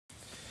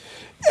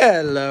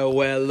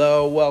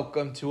Hello.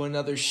 Welcome to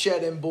another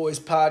Shedding Boys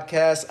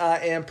podcast.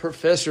 I am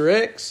Professor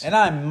X. And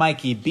I'm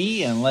Mikey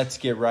B, and let's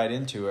get right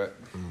into it.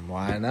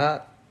 Why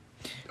not?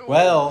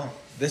 Well,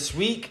 this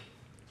week,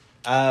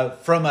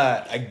 from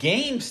a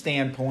game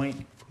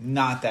standpoint,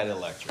 not that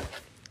electric.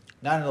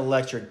 Not an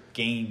electric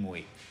game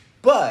week.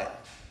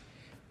 But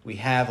we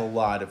have a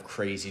lot of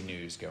crazy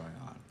news going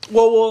on.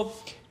 Well,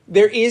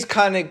 there is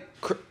kind of...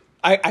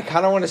 I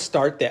kind of want to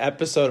start the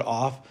episode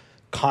off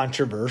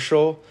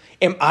controversial.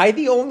 Am I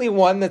the only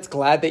one that's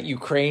glad that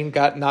Ukraine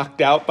got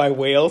knocked out by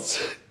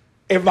Wales?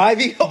 Am I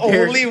the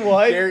only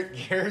one?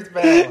 Gareth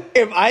Bale.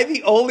 Am I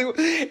the only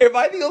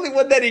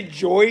one that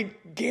enjoyed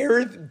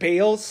Gareth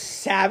Bale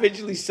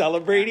savagely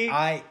celebrating?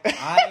 I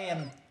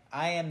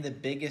am the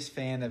biggest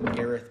fan of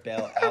Gareth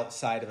Bale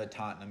outside of a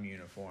Tottenham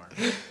uniform.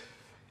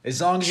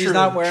 As long as he's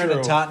not wearing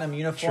a Tottenham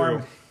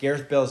uniform,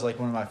 Gareth Bale's like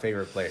one of my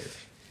favorite players.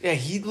 Yeah,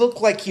 he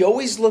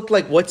always looked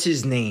like, what's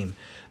his name?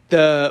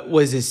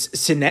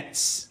 Sinestro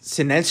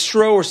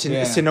or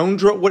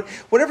Sinondro,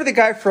 whatever the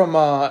guy from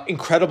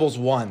Incredibles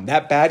 1,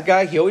 that bad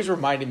guy, he always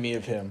reminded me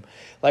of him,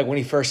 like when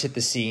he first hit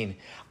the scene.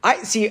 I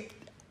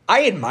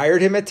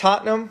admired him at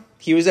Tottenham.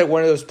 He was like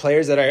one of those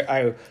players that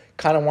I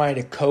kind of wanted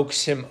to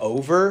coax him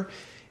over.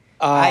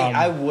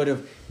 I would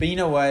have, but you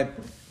know what?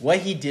 What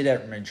he did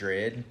at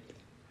Madrid,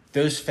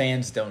 those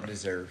fans don't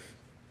deserve.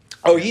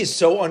 Oh, he is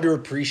so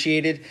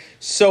underappreciated.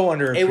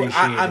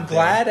 I'm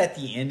glad at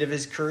the end of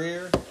his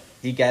career,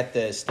 he got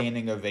the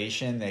standing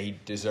ovation that he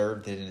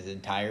deserved in his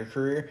entire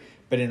career.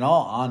 But in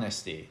all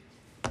honesty,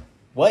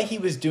 what he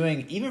was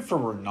doing, even for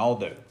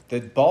Ronaldo, the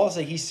balls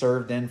that he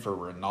served in for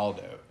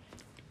Ronaldo.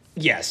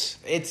 Yes.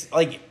 It's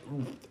like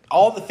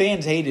all the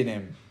fans hated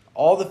him.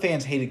 All the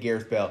fans hated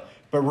Gareth Bale.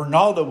 But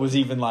Ronaldo was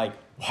even like,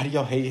 why do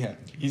y'all hate him?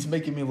 He's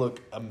making me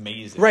look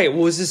amazing. Right.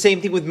 Well, it was the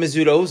same thing with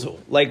Mesut Ozil.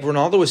 Like,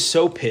 Ronaldo was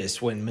so pissed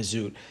when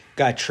Mesut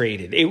got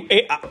traded.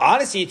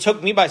 Honestly, it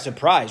took me by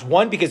surprise.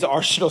 One, because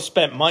Arsenal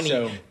spent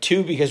money.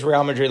 Two, because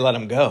Real Madrid let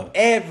him go.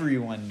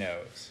 Everyone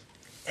knows.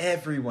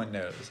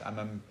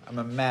 I'm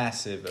a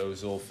massive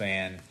Ozil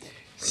fan,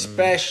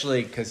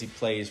 especially because he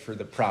plays for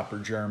the proper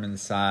German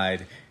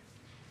side.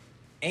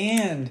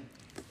 And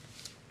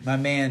my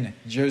man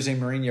Jose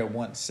Mourinho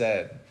once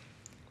said,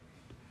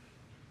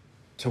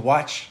 to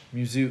watch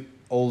Mesut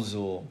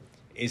Ozil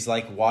is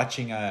like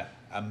watching a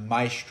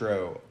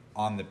maestro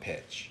on the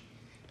pitch.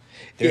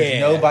 There's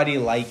nobody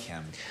like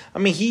him. I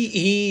mean,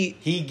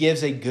 he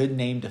gives a good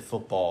name to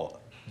football,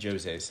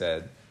 Jose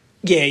said.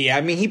 Yeah.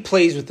 I mean, he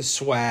plays with the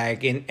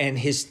swag, and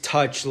his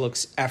touch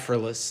looks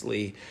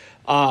effortlessly.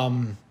 A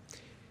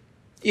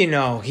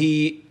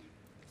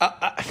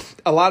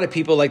lot of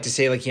people like to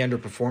say like he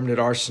underperformed at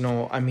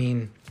Arsenal. I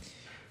mean,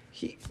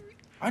 he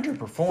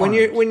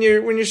underperformed when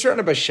you're starting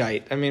up a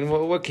shite. I mean,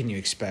 what can you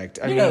expect?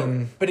 I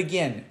mean, but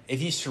again,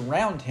 if you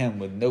surround him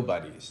with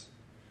nobodies,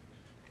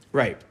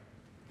 right?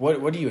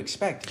 What do you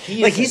expect?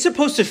 He's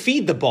supposed to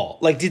feed the ball.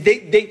 Like,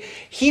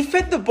 he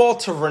fed the ball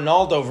to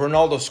Ronaldo.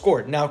 Ronaldo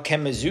scored. Now,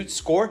 can Mesut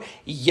score?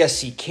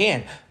 Yes, he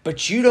can.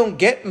 But you don't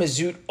get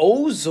Mesut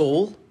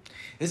Ozil.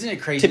 Isn't it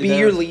crazy to be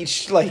your lead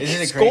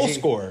goal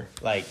scorer?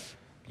 Like,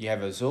 you have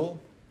Ozil,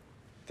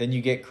 then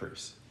you get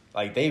Cruz.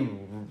 Like,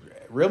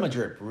 Real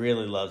Madrid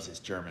really loves its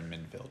German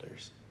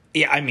midfielders.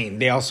 Yeah, I mean,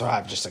 they also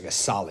have just like a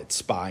solid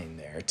spine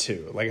there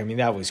too. Like, I mean,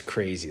 that was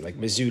crazy. Like,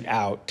 Mesut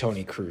out,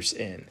 Toni Kroos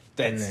in.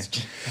 And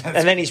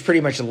then he's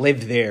pretty much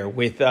lived there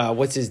with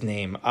what's his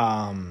name,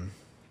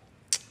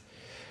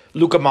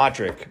 Luka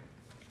Modric.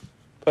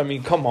 I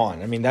mean, come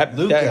on. I mean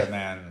Luka,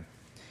 man.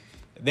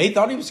 They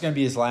thought he was going to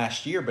be his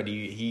last year, but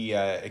he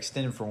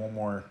extended for one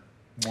more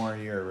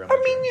year.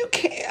 I mean, you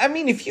can't. I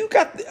mean, if you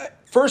got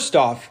first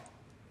off,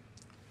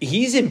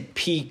 he's in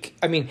peak.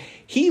 I mean,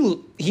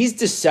 he's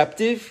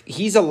deceptive.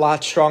 He's a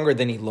lot stronger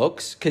than he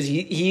looks because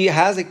he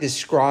has like this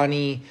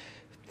scrawny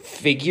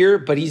figure,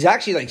 but he's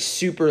actually like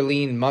super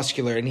lean,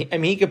 muscular,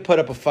 and he could put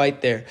up a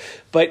fight there.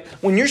 But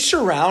when you're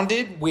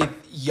surrounded with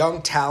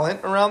young talent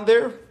around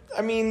there,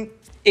 I mean,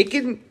 it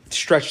can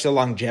stretch the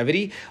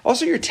longevity.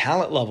 Also, your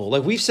talent level.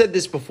 Like we've said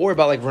this before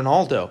about like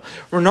Ronaldo.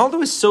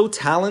 Ronaldo is so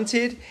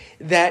talented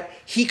that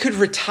he could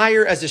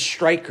retire as a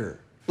striker.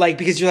 Like,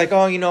 because you're like,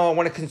 oh, I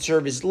want to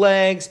conserve his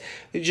legs,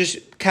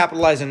 just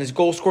capitalize on his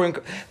goal scoring.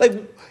 Like,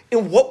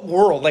 in what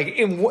world? Like,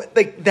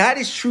 that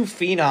is true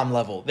phenom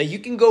level. That you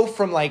can go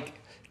from like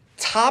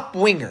top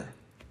winger.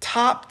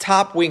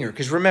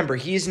 Because remember,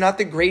 he is not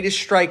the greatest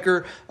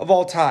striker of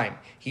all time.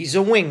 He's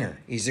a winger.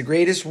 He's the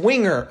greatest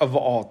winger of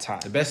all time.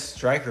 The best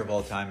striker of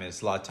all time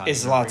is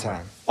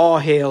Zlatan. All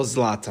hail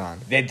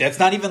Zlatan. That's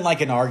not even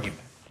like an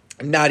argument.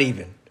 Not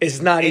even.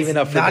 It's not even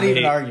up for debate. Not even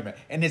an argument.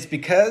 And it's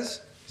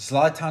because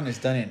Zlatan has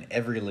done it in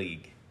every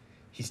league.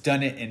 He's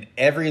done it in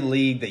every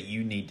league that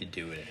you need to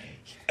do it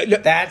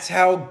in. That's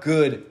how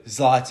good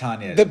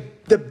Zlatan is.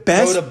 The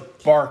best. Go to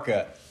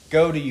Barca.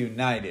 Go to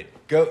United.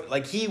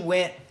 He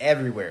went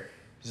everywhere.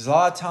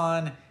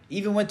 Zlatan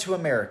even went to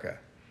America.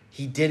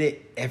 He did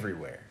it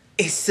everywhere.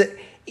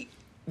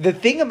 The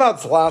thing about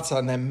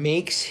Zlatan that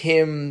makes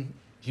him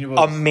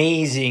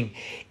amazing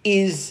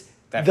is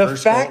The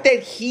fact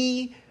that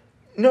he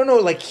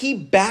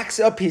backs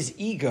up his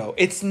ego.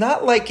 It's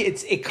not like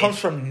it comes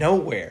from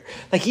nowhere.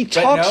 Like he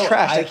talks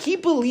trash. Like he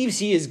believes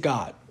he is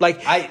God.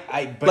 Like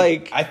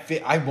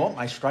I want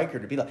my striker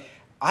to be like.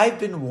 I've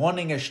been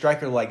wanting a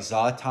striker like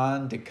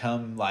Zlatan to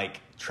come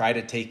try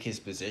to take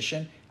his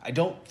position. I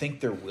don't think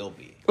there will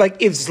be.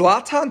 Like if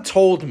Zlatan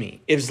told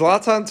me,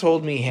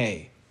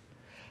 hey,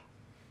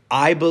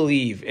 I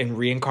believe in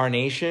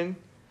reincarnation,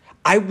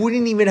 I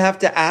wouldn't even have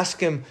to ask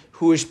him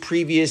who his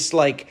previous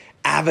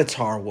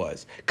avatar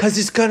was, because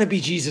it's gonna be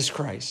Jesus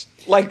Christ.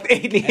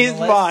 In his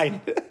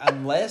mind.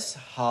 Unless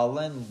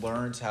Haaland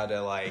learns how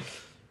to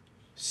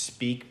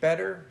speak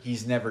better,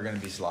 he's never gonna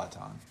be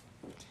Zlatan.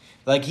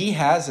 He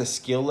has a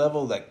skill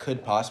level that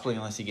could possibly,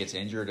 unless he gets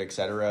injured,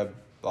 etc.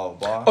 Blah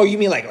blah blah. Oh, you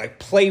mean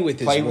play with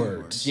his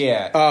words?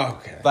 Yeah. Oh,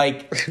 okay.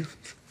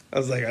 I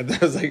was like,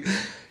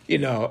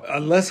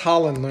 unless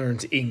Haaland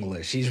learns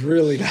English, he's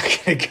really not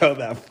gonna go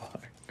that far.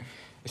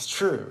 It's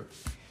true.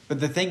 But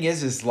the thing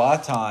is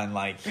Zlatan,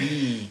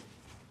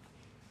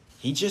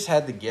 he just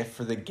had the gift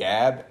for the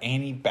gab,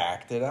 and he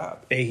backed it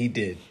up. Hey, he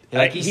did.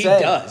 He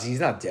said, does. He's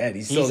not dead.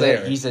 He's still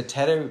there. He's a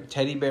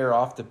teddy bear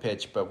off the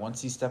pitch, but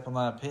once he steps on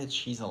that pitch,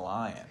 he's a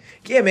lion.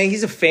 Yeah, man,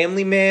 he's a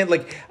family man.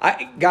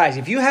 Guys,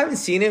 if you haven't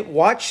seen it,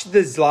 watch the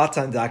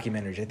Zlatan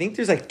documentaries. I think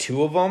there's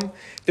 2 of them.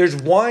 There's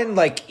one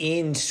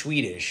in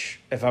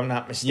Swedish, if I'm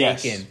not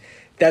mistaken. Yes.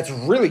 That's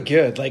really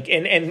good.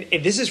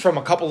 And this is from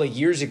a couple of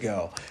years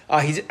ago.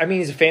 He's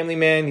a family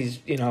man. He's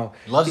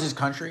loves his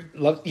country.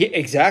 Yeah,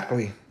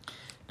 exactly.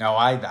 No,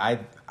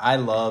 I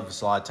love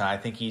Zlatan. I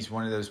think he's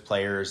one of those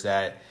players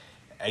that,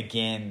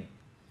 again,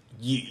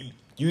 you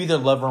either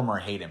love him or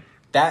hate him.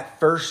 That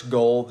first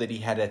goal that he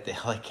had at the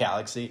LA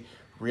Galaxy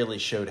really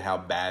showed how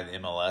bad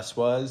MLS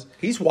was.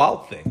 He's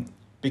Wild Thing.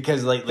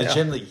 Because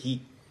legitimately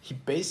he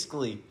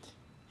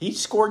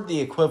scored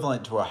the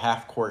equivalent to a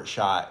half court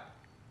shot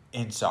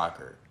in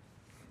soccer.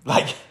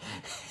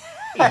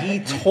 He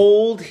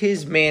told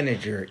his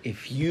manager,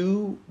 if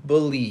you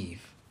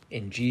believe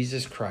in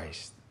Jesus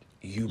Christ,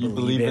 you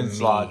believe in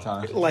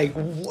Zlatan.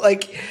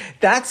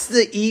 That's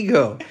the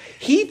ego.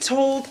 He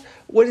told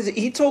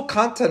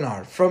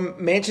Cantona from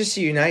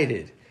Manchester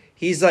United.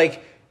 He's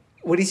like,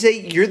 what did he say?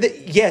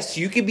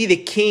 You could be the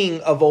king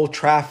of Old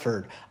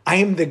Trafford. I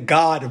am the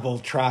god of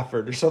Old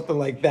Trafford, or something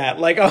like that.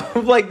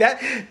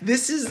 That.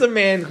 This is the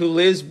man who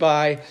lives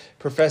by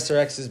Professor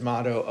X's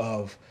motto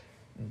of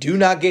 "Do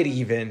not get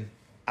even,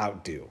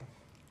 outdo."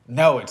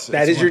 No,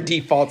 that is your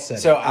default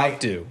setting. So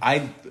outdo.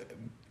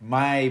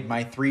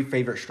 My 3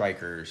 favorite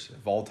strikers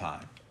of all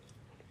time.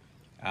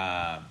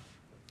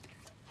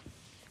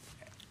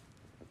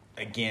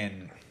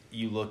 Again,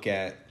 you look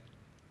at,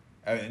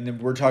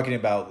 and we're talking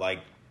about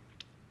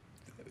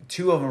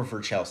 2 of them for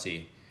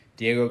Chelsea: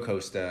 Diego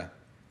Costa,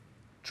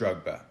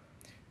 Drogba.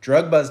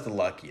 Drogba's the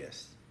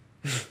luckiest.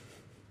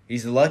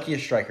 He's the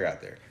luckiest striker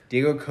out there.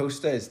 Diego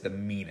Costa is the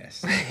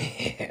meanest,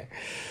 and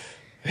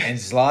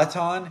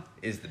Zlatan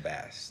is the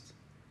best.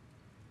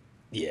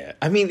 Yeah,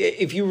 I mean,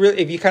 if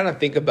you kind of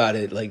think about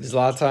it,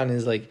 Zlatan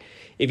is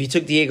if you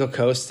took Diego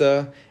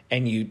Costa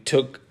and you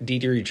took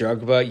Didier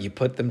Drogba, you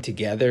put them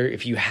together.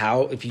 If you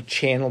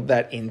channeled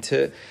that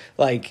into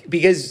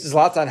because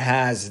Zlatan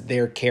has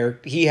their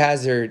character, he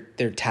has their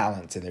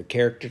talents and their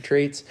character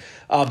traits,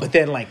 but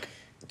then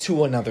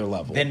to another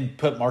level. Then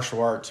put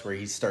martial arts where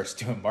he starts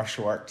doing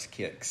martial arts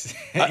kicks.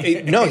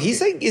 No, he's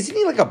isn't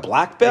he a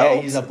black belt?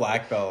 Yeah, he's a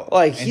black belt.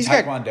 He's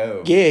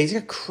Taekwondo. He's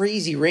got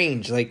crazy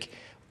range.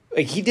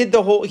 He did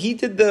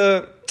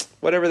the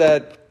whatever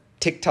that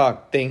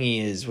TikTok thing he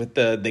is with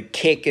the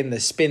kick and the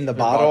spin the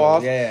bottle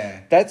off.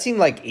 Yeah. That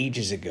seemed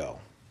ages ago.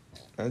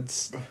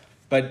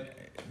 But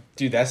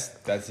dude,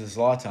 that's his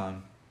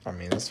Zlatan. I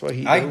mean, that's what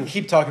he. I can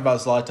keep talking about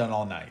Zlatan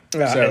all night.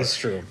 Yeah, that's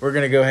true. We're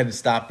gonna go ahead and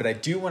stop, but I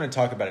do want to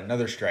talk about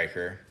another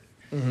striker,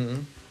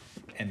 and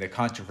the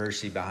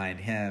controversy behind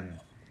him,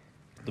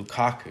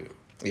 Lukaku.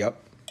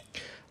 Yep.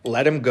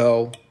 Let him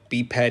go.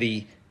 Be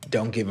petty.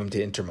 Don't give him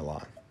to Inter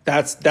Milan.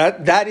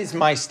 That is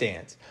my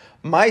stance.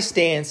 My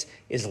stance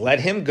is let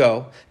him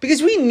go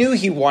because we knew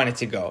he wanted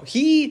to go.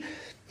 He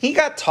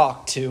got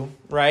talked to,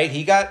 right?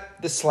 He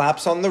got the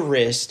slaps on the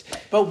wrist.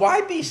 But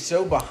why be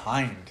so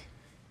behind?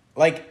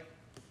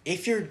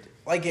 If you're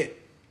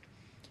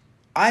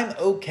I'm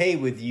okay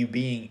with you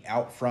being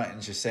out front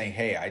and just saying,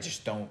 "Hey, I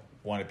just don't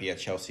want to be at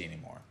Chelsea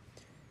anymore."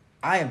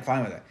 I am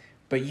fine with that.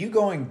 But you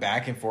going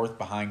back and forth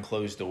behind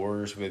closed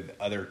doors with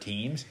other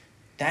teams,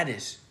 that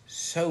is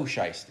so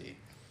shiesty.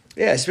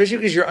 Yeah, especially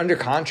because you're under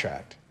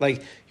contract.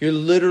 You're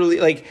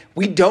literally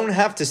we don't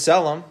have to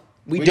sell him.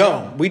 We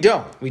don't. We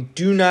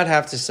do not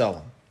have to sell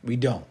him. We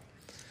don't.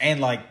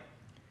 And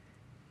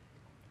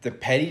the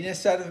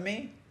pettiness out of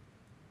me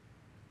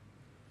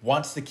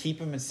wants to keep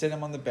him and sit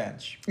him on the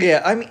bench.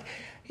 Yeah, I mean,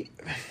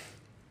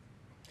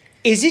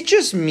 is it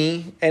just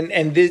me?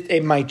 And this,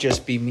 it might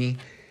just be me,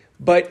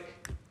 but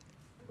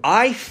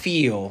I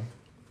feel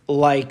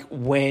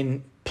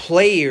when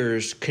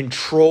players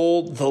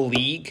control the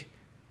league,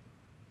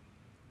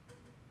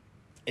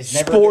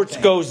 sports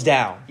goes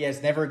down. Yeah,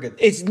 it's never a good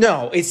thing. It's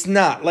not. It's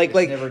never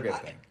a good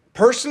thing.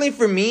 Personally,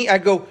 for me, I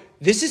go,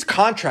 this is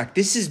contract.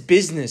 This is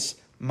business,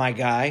 my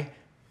guy.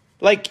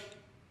 Like,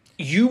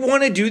 you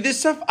want to do this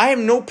stuff? I have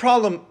no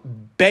problem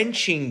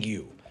benching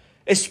you.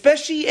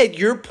 Especially at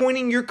your point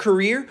in your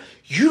career,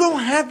 you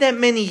don't have that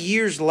many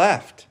years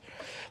left.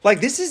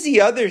 Like, this is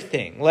the other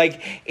thing.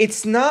 Like,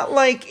 it's not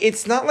like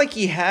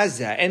he has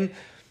that. And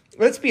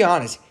let's be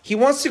honest, he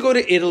wants to go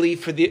to Italy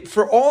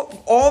for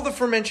all the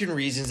aforementioned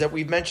reasons that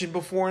we've mentioned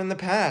before in the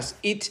past.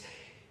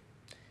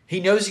 He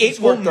knows he it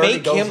will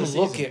make him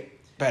look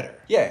better.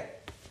 Yeah,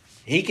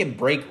 he can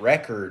break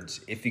records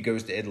if he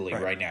goes to Italy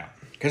right now.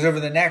 Because over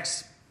the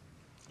next,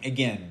 he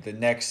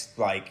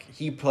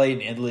played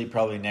in Italy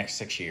probably the next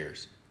 6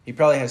 years. He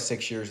probably has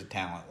 6 years of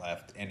talent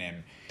left in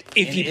him.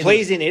 If he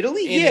plays in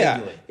Italy,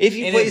 yeah. If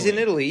he plays in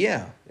Italy,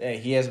 yeah. Yeah,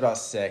 he has about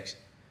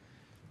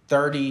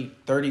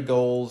 30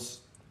 goals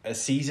a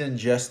season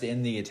just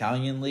in the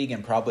Italian league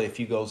and probably a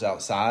few goals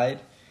outside.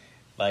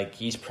 Like,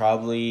 he's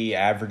probably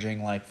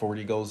averaging like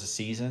 40 goals a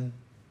season.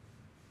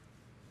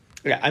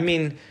 Yeah, I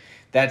mean,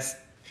 that's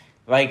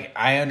like,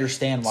 I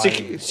understand why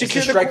it's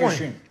a striker's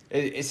dream.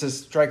 It's a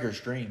striker's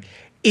dream.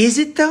 Is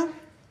it though?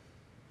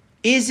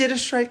 Is it a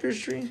striker's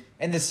dream?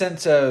 In the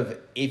sense of,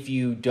 if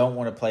you don't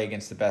want to play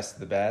against the best of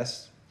the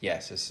best,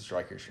 yes, it's a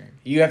striker's dream.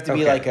 You have to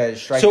be like a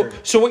striker.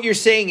 So what you're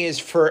saying is,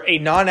 for a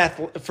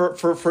non-athlete,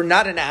 for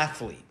not an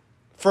athlete,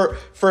 for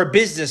a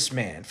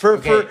businessman, for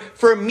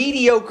a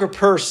mediocre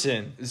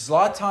person,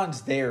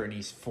 Zlatan's there and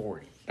he's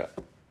 40.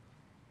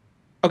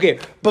 Okay,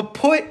 but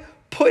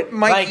put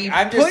Mikey,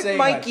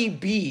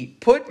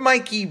 put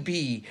Mikey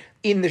B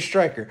in the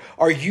striker.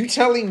 Are you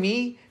telling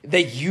me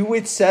that you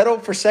would settle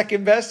for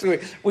second best? No.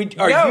 That's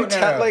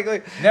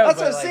what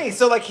I'm saying.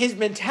 So, like, his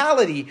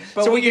mentality.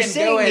 So what you're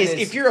saying is,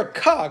 if you're a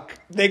cuck,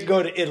 then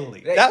go to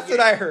Italy. That's what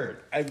I heard.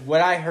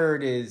 What I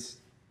heard is,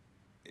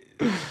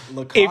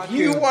 Lukaku, if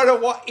you want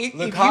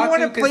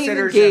to play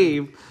the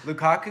game,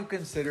 Lukaku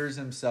considers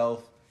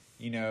himself,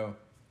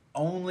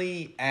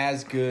 only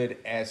as good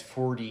as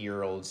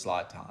 40-year-old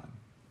Zlatan.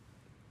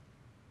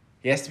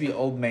 He has to be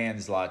old man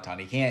Zlatan.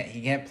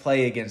 He can't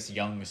play against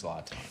young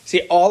Zlatan.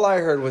 See, all I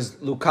heard was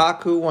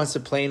Lukaku wants to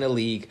play in a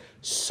league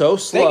so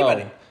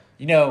slow,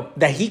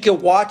 that he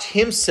could watch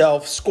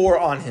himself score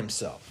on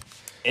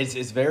himself.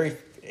 It's very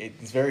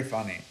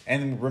funny.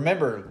 And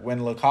remember,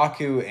 when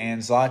Lukaku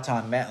and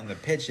Zlatan met on the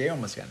pitch, they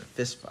almost got in a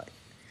fist fight.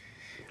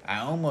 I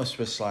almost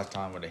wish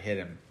Zlatan would have hit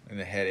him in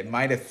the head. It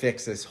might have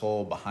fixed this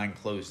whole behind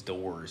closed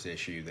doors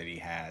issue that he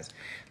has.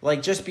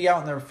 Like, just be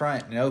out in the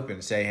front and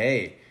open. Say,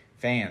 hey,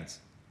 fans,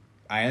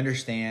 I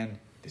understand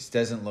this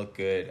doesn't look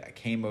good. I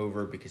came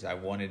over because I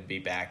wanted to be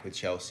back with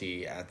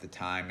Chelsea at the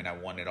time and I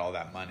wanted all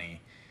that money.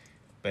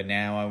 But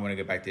now I want to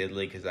go back to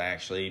Italy because I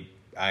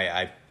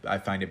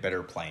find it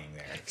better playing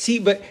there. See,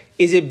 but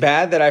is it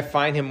bad that I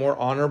find him more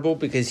honorable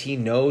because he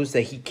knows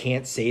that he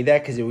can't say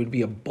that because it would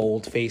be a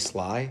bold-faced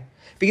lie?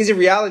 Because the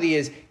reality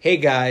is, hey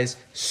guys,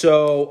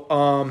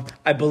 so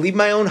I believe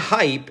my own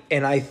hype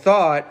and I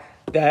thought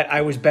that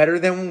I was better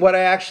than what I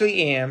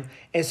actually am.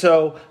 And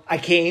so I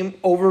came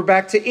over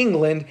back to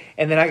England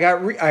and then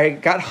I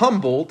got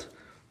humbled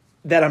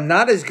that I'm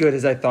not as good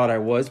as I thought I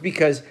was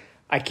because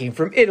I came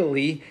from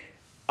Italy.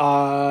 So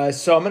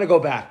I'm going to go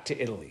back to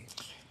Italy.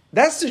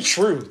 That's the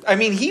truth. I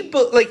mean,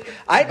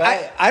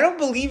 I don't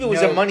believe it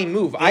was a money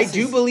move. I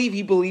do believe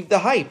he believed the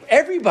hype.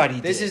 Everybody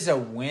did. This is a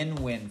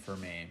win-win for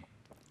me.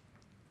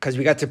 Because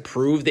we got to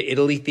prove the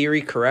Italy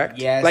theory correct?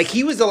 Yes. Like,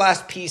 he was the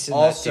last piece in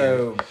that theory.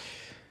 Also,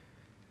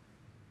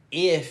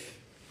 if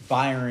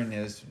Byron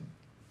is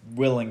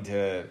willing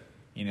to,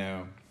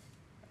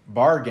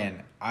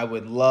 bargain, I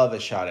would love a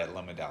shot at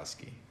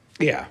Lewandowski.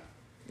 Yeah.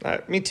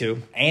 Me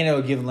too. And it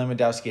would give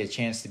Lewandowski a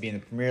chance to be in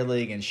the Premier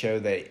League and show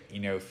that,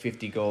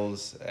 50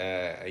 goals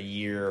a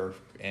year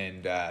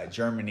and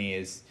Germany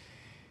is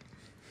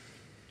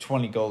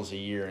 20 goals a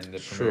year in the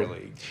Premier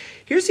League.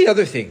 Here's the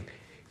other thing.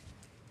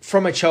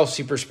 From a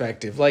Chelsea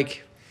perspective, I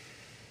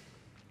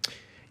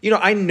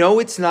know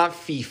it's not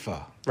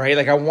FIFA, right?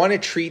 Like, I want to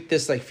treat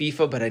this like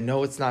FIFA, but I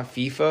know it's not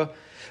FIFA.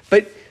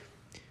 But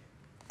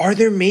are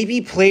there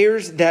maybe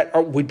players that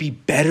would be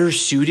better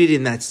suited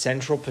in that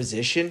central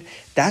position?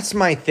 That's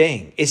my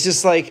thing. It's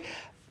just like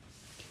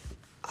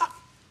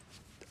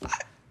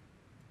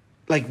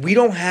we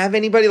don't have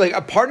anybody. Like,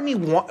 a part of me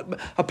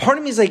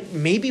is like,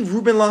 maybe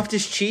Ruben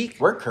Loftus-Cheek.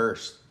 We're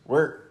cursed.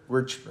 We're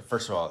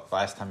first of all,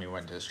 last time he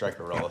went to the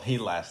striker role, he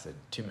lasted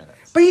 2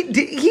 minutes. But he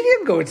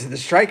didn't go into the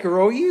striker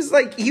role. He was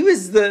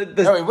the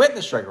No, he went in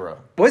the striker role.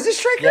 Was it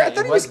striker? Yeah, I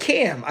thought he was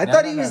Cam. I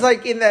thought he was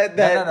like in that.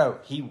 No.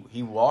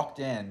 He walked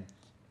in.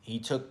 He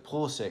took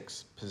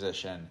Pulisic's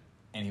position,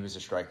 and he was a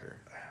striker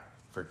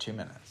for 2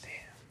 minutes.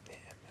 Damn.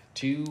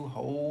 2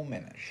 whole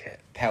minutes. Shit.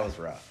 That was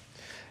rough.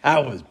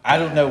 That was bad. I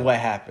don't know what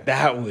happened.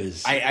 That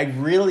was I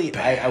really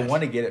I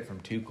want to get it from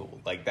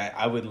Tuchel. Like that,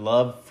 I would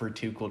love for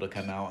Tuchel to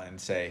come out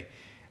and say,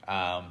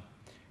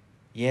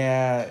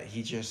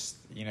 he just,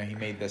 he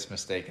made this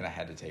mistake and I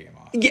had to take him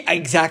off. Yeah,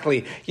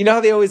 exactly. You know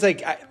how they always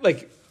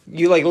like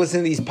you like listen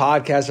to these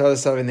podcasts or other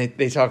stuff, and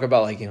they talk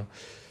about like, you know,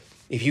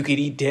 if you could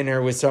eat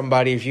dinner with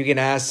somebody, if you can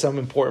ask some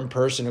important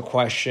person a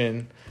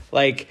question,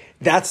 like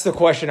that's the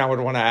question I would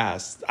want to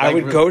ask. I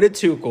would go to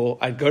Tuchel.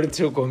 I'd go to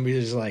Tuchel and be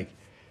just like,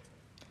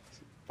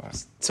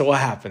 so what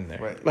happened there?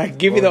 Right. Like,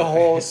 give me the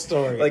whole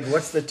story. Like,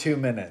 what's the 2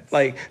 minutes?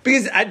 Like,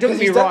 because I don't get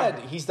me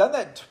wrong. He's done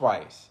that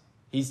twice.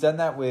 He's done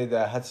that with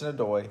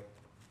Hudson-Odoi.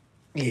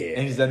 Yeah,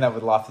 and he's done that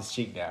with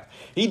Loftus-Cheek now.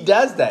 He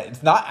does that.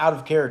 It's not out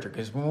of character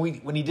because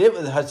when he did it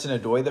with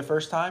Hudson-Odoi the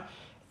first time,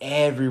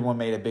 everyone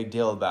made a big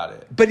deal about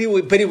it. But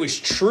it was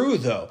true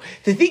though.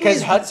 The thing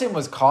is, Hudson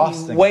was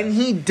costing when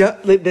he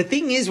does. The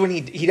thing is, when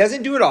he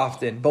doesn't do it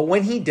often, but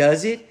when he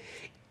does it,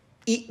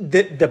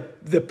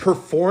 the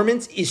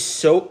performance is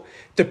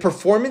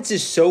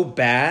so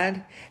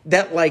bad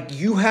that like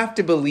you have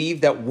to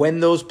believe that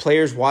when those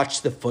players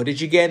watch the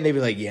footage again, they'd be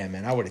like, "Yeah,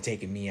 man, I would have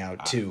taken me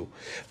out too."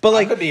 But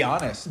like, to be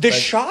honest, the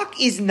shock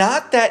is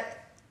not that.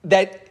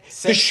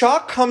 The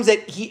shock comes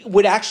that he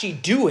would actually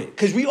do it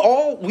because we've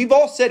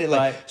all said it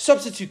like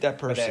substitute that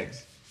person.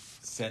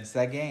 Since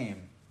that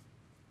game,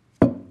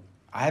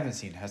 I haven't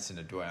seen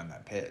Hudson-Odoi on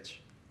that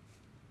pitch.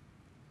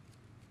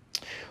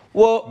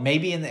 Well,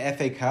 maybe in the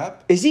FA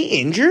Cup. Is he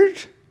injured?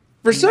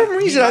 For some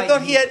reason, I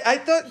thought he had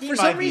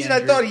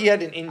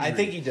an injury. I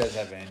think he does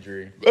have an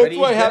injury. That's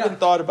why I haven't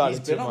thought about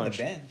it too much. He's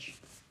been on the bench.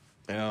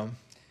 Yeah.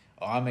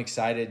 Oh, I'm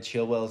excited.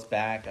 Chilwell's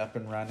back, up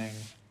and running.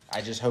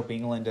 I just hope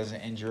England doesn't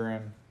injure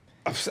him.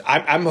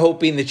 I'm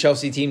hoping the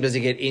Chelsea team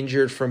doesn't get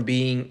injured from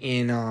being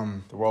in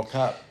the World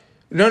Cup.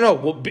 No.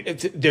 Well,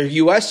 their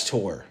U.S.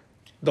 tour.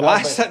 The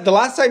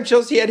last time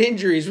Chelsea had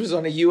injuries was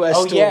on a U.S.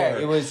 tour. Oh, yeah.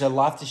 It was a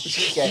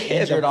Loftus-Cheek got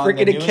injured on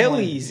the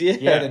Achilles.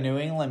 The New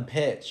England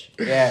pitch.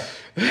 Yeah.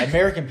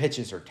 American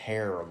pitches are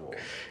terrible.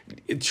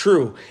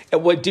 True.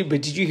 But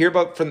did you hear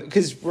about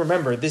because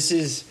remember, this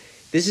is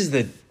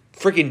the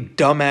freaking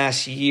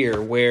dumbass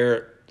year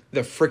where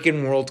the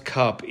freaking World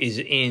Cup is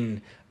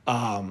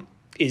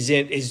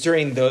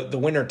during the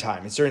winter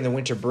time. It's during the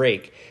winter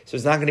break. So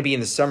it's not going to be in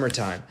the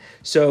summertime.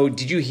 So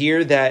did you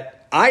hear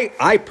that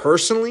I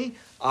personally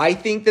I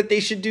think that they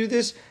should do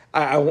this.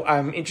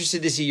 I'm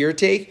interested to see your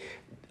take.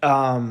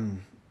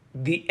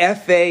 The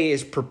FA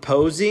is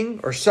proposing,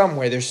 or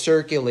somewhere they're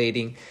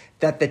circulating,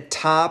 that the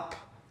top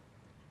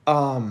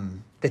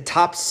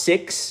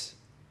 6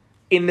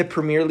 in the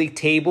Premier League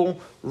table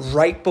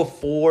right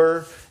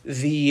before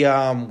the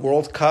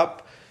World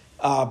Cup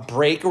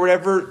break or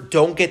whatever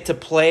don't get to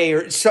play,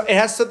 or so it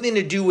has something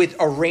to do with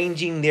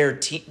arranging their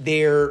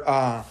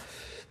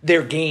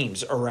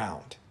games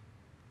around.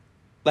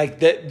 Like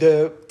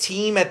the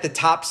team at the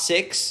top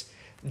 6,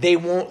 they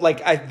won't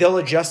they'll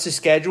adjust the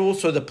schedule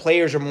so the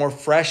players are more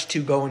fresh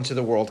to go into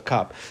the World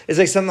Cup. It's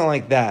like something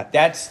like that.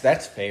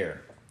 That's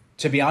fair,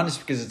 to be honest,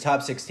 because the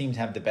top 6 teams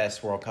have the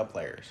best World Cup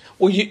players.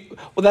 Well,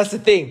 that's the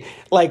thing.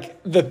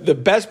 Like the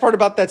best part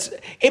about that,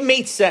 it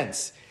made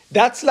sense.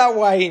 That's not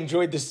why I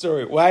enjoyed the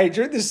story. Why I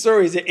enjoyed the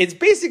story is it's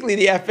basically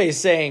the FA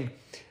saying,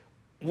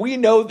 we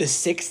know the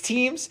 6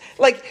 teams,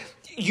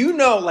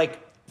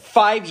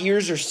 5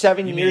 years or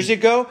 7 years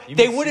ago,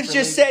 they would have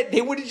just said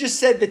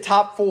the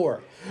top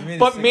 4.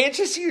 But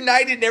Manchester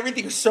United and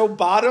everything is so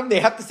bottom, they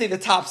have to say the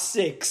top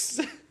 6.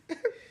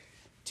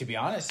 To be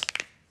honest,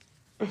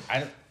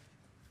 let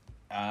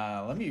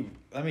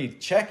me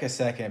check a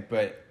second,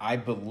 but I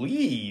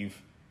believe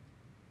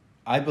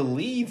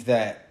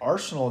that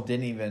Arsenal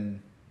didn't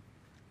even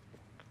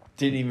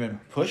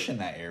push in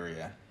that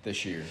area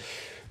this year.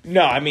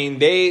 No, I mean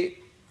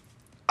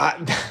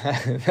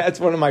that's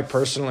one of my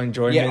personal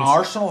enjoyments. Yeah,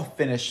 Arsenal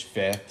finished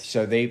 5th,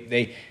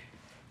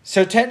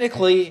 so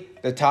technically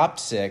the top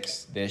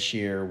 6 this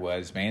year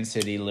was Man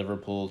City,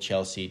 Liverpool,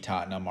 Chelsea,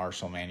 Tottenham,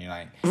 Arsenal, Man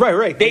United.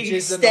 Right. They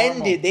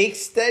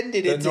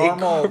extended it to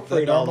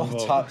incorporate the all normal of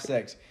them. top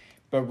 6,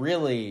 but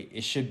really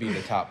it should be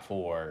the top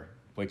 4,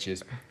 which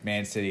is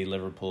Man City,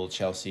 Liverpool,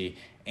 Chelsea.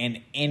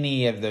 And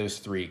any of those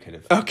 3 could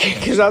have. Okay,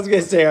 because I was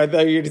going to say, I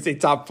thought you were going to say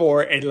top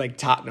 4 and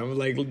Tottenham.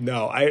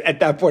 No,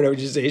 at that point I would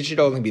just say it should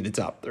only be the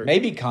top 3.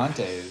 Maybe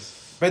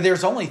Conte's. But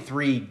there's only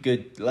 3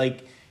 good,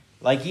 like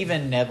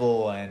even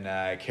Neville and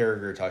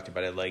Carragher talked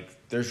about it.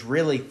 There's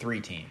really 3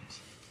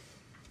 teams.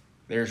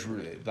 There's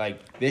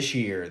this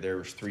year there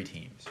was 3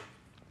 teams.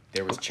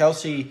 There was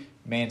Chelsea,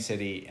 Man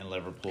City, and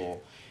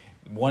Liverpool.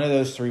 One of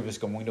those 3 was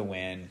going to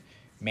win.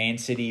 Man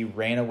City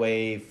ran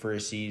away for a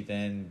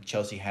season.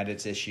 Chelsea had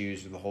its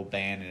issues with the whole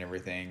ban and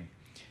everything.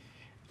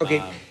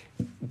 Okay,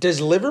 does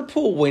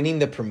Liverpool winning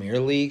the Premier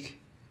League,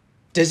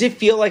 does it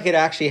feel like it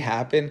actually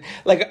happened?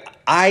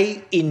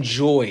 I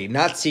enjoy,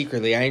 not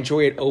secretly, I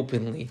enjoy it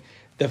openly,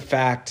 the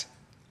fact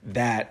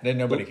that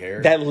nobody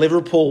cared. That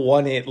Liverpool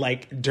won it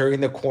during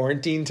the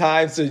quarantine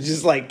time. So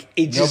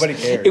nobody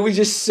cared. It was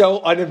just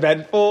so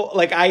uneventful.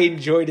 I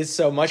enjoyed it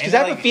so much because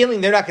I have a feeling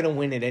they're not going to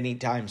win it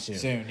anytime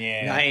soon.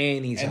 Yeah. Not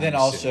anytime. And then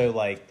also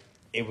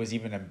it was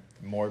even a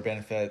more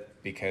benefit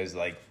because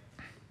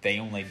they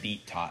only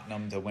beat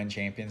Tottenham to win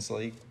Champions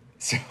League.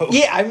 So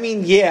yeah, I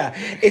mean, yeah,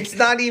 it's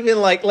not even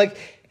like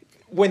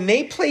when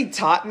they played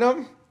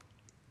Tottenham.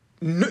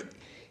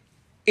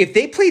 If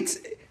they played.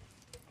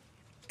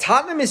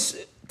 Tottenham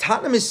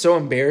is so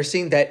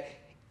embarrassing that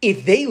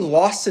if they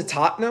lost to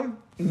Tottenham,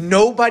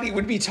 nobody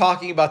would be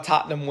talking about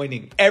Tottenham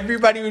winning.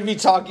 Everybody would be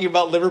talking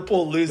about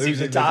Liverpool losing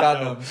to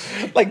Tottenham.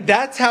 Like,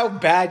 that's how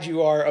bad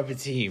you are of a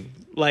team.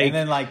 Like, and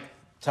then, like,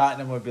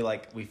 Tottenham would be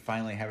like, we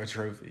finally have a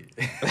trophy.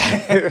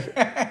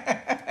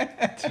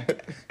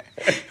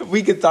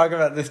 We could talk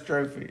about this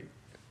trophy.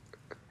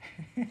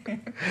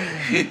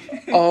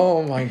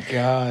 Oh, my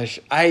gosh.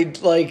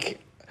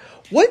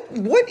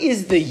 What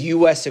is the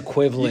U.S.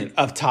 equivalent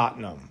of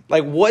Tottenham?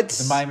 Like, what's...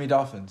 The Miami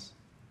Dolphins.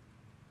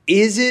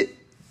 Is it?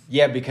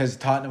 Yeah, because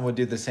Tottenham would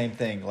do the same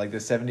thing, like the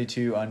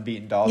 72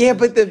 unbeaten Dolphins. Yeah,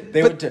 but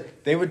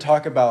they would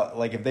talk about,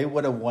 like, if they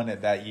would have won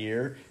it that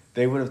year,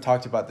 they would have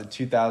talked about the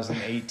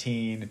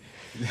 2018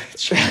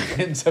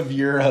 champions of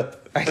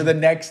Europe for the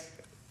next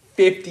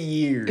 50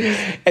 years.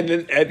 And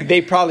then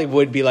they probably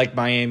would be like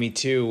Miami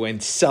too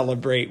and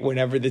celebrate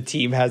whenever the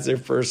team has their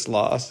first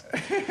loss.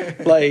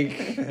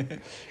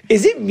 Like,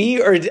 is it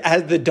me or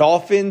has the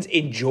Dolphins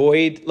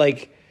enjoyed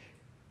like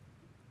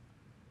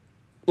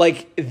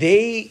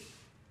they...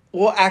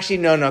 Well, actually,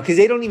 no, because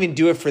they don't even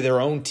do it for their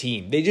own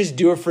team. They just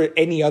do it for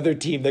any other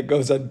team that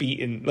goes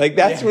unbeaten. Like,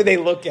 that's what they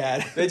look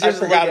at. They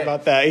just I forgot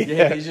about that.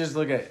 Yeah, they just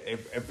look at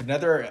if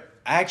another...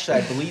 Actually,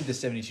 I believe the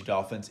 72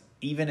 Dolphins,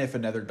 even if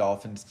another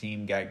Dolphins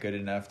team got good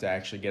enough to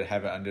actually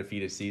have an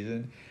undefeated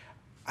season,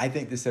 I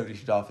think the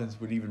 72 Dolphins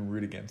would even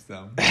root against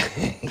them.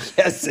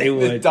 Yes, they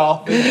would. The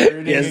Dolphins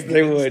rooting yes,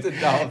 they would. The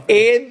Dolphins.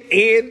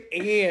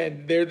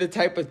 And they're the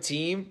type of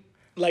team...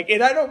 Like,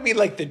 and I don't mean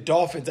like the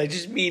Dolphins. I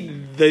just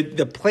mean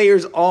the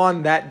players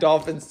on that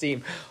Dolphins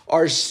team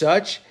are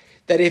such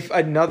that if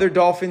another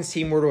Dolphins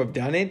team were to have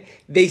done it,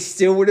 they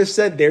still would have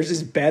said theirs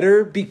is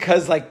better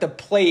because like the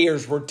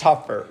players were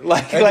tougher.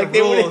 Like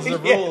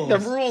the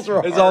rules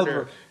were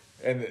harder.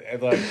 And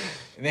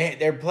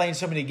they're playing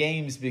so many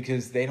games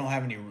because they don't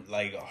have any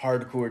like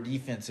hardcore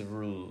defensive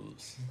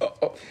rules.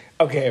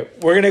 Okay,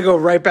 we're gonna go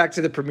right back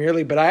to the Premier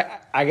League, but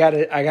I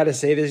gotta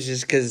say this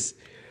just because.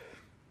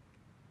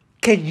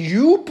 Can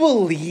you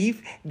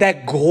believe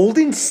that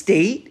Golden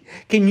State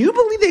is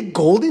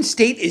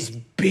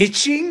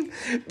bitching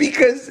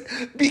because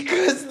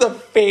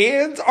the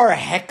fans are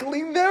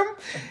heckling them?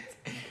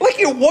 Like,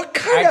 in what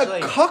kind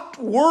of cucked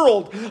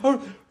world?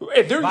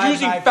 If they're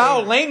using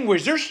foul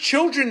language, there's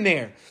children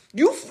there.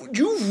 You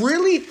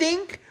really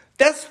think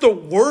that's the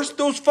worst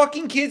those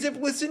fucking kids have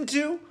listened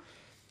to?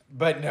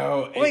 But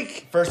no,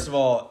 first of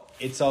all,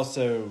 it's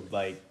also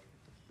like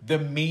the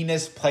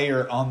meanest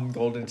player on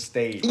Golden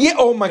State. Yeah.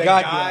 Oh my God.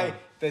 The guy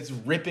that's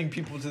ripping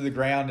people to the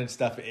ground and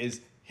stuff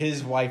is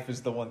his wife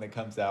is the one that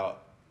comes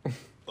out.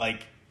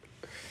 Like,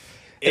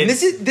 and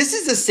this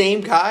is the same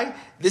guy.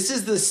 This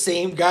is the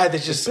same guy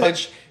that just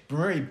punched.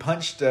 Remember, he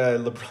punched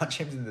LeBron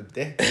James in the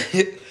dick.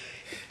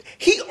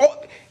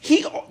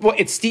 Well,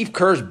 it's Steve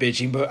Kerr's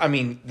bitching, but I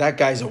mean that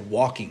guy's a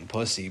walking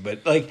pussy.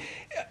 But like,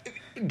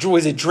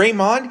 was it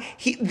Draymond?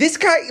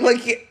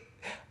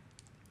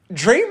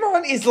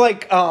 Draymond is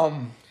like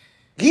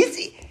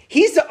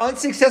He's the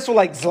unsuccessful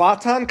like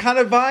Zlatan kind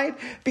of vibe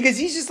because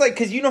he's just like,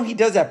 because he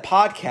does that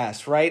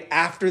podcast right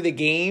after the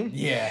game,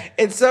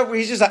 and stuff where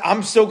he's just like,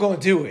 I'm still gonna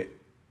do it.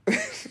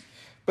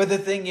 But the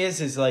thing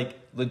is like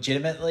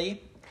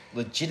legitimately,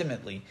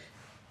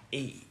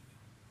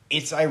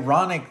 it's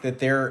ironic that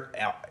they're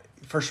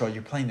first of all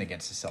you're playing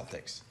against the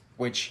Celtics,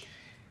 which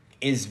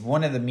is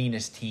one of the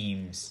meanest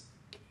teams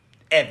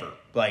ever.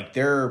 Like,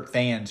 their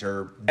fans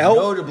are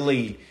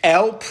notably...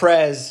 El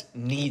Prez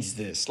needs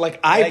this. Like,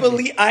 I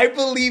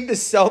believe the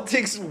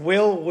Celtics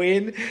will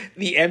win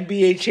the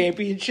NBA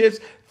championships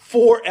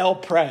for El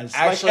Prez.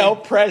 Actually, like, El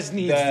Prez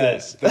needs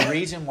this. The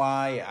reason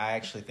why I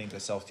actually think the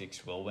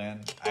Celtics will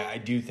win, I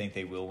do think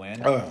they will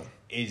win,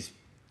 is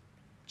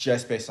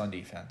just based on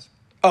defense.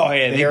 Oh,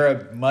 yeah. They're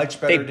a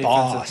much better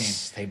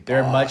defensive team.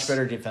 They're a much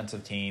better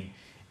defensive team.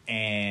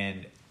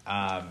 And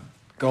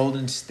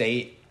Golden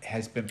State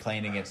has been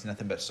playing against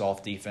nothing but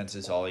soft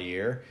defenses all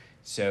year.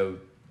 So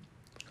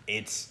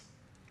if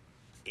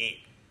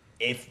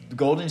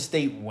Golden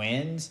State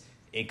wins,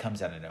 it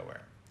comes out of nowhere.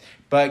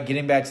 But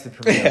getting back to the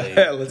Premier League.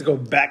 Let's go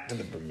back to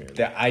the Premier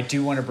League. I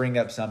do want to bring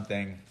up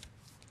something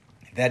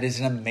that is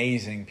an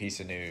amazing piece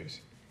of news.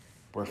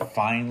 We're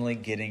finally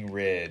getting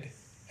rid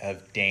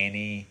of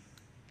Danny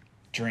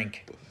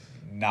Drink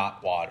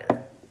Not Water.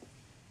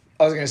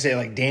 I was going to say,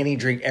 like, Danny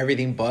drink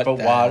everything but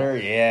water.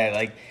 Yeah,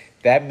 like,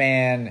 that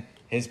man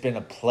has been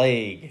a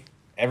plague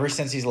ever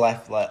since he's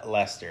left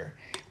Leicester,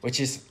 which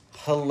is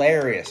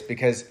hilarious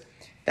because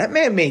that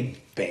man made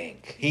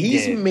bank.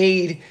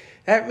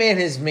 That man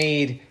has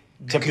made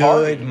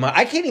good money.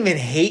 I can't even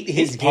hate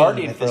his game.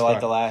 Partied for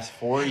like the last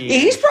 4 years. Yeah,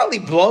 he's probably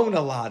blown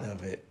a lot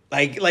of it.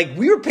 Like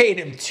we were paying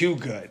him too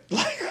good.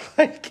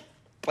 Like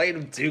playing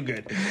him too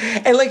good.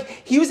 And like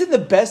he was in the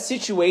best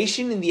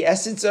situation in the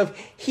essence of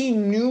he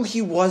knew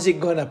he wasn't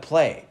gonna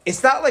play.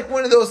 It's not like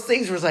one of those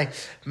things where it's like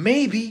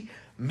maybe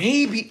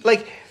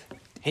like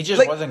he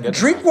just wasn't good.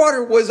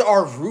 Drinkwater was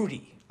our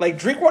Rudy. Like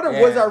Drinkwater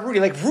was our Rudy.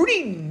 Like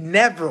Rudy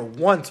never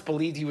once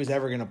believed he was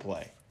ever gonna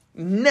play.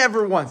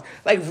 Never once.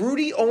 Like,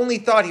 Rudy only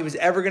thought he was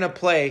ever going to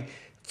play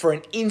for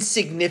an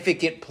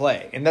insignificant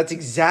play. And that's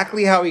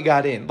exactly how he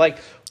got in. Like,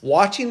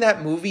 watching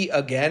that movie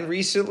again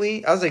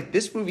recently, I was like,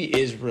 this movie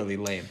is really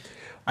lame.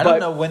 I don't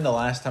know when the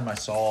last time I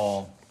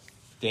saw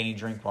Danny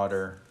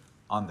Drinkwater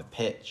on the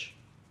pitch.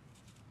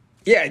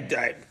 Yeah,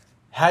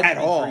 at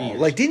all.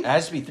 Like, it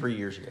has to be 3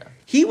 years ago.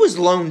 He was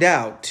loaned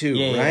out too,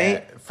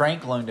 right? Yeah.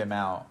 Frank loaned him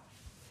out.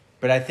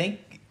 But I think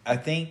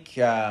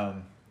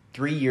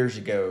 3 years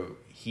ago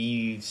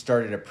he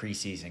started a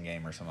preseason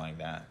game or something like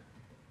that.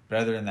 But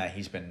other than that,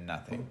 he's been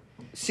nothing.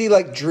 See,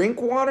 like,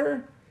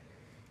 Drinkwater,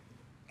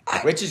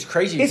 which is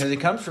crazy because it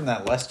comes from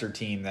that Leicester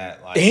team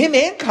that, like, him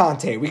and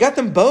Conte. We got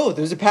them both.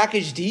 It was a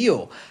package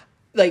deal.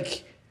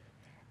 Like,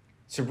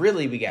 so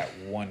really, we got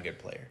one good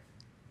player.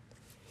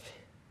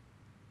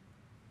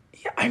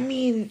 Yeah, I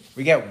mean,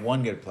 we got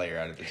one good player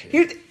out of the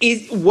two.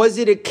 Was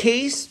it a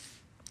case?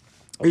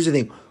 Here's the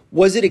thing.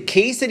 Was it a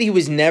case that he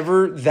was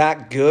never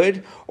that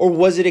good, or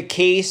was it a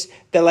case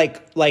that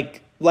that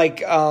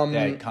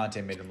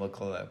Conte made him look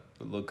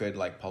good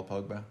like Paul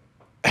Pogba?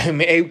 I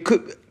mean, it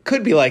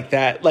could be like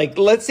that. Like,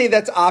 let's say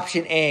that's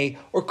option A,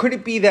 or could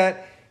it be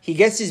that he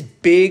gets his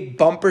big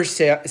bumper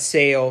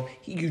sale?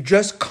 You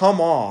just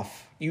come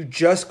off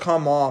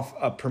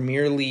a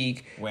Premier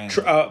League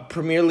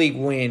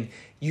win.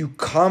 You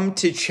come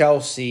to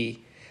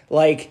Chelsea,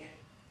 like,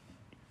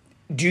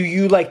 do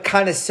you, like,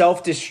 kind of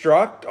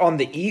self-destruct on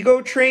the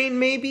ego train,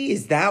 maybe?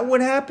 Is that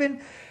what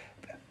happened?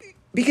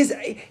 Because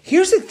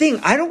here's the thing.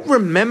 I don't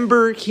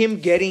remember him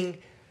getting,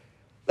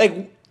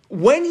 like,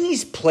 when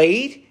he's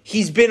played,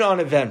 he's been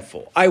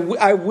uneventful. I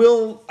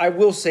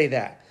will say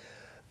that.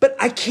 But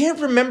I can't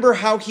remember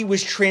how he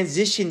was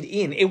transitioned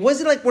in. It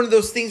wasn't like one of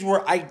those things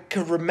where I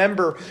could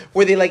remember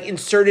where they, like,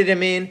 inserted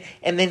him in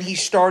and then he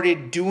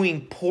started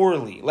doing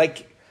poorly.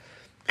 Like,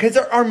 because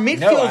our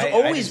midfield's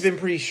always been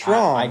pretty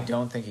strong. I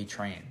don't think he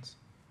trains.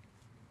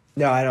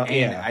 No, I don't.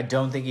 I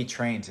don't think he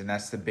trains, and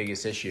that's the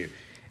biggest issue.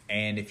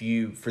 And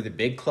for the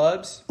big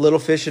clubs, little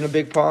fish in a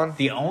big pond,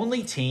 the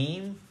only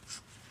team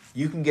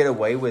you can get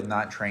away with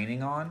not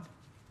training on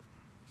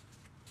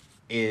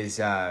is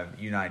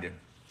United.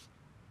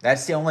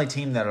 That's the only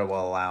team that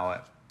will allow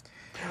it.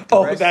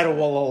 That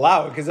will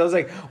allow it. Because I was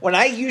like, when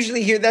I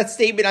usually hear that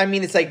statement, I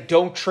mean, it's like,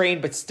 don't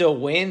train but still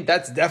win.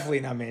 That's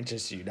definitely not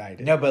Manchester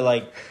United. No, but,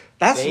 like,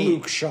 that's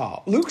Luke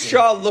Shaw. Luke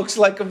Shaw looks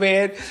like a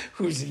man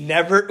who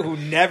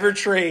never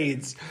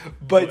trades,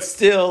 but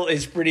still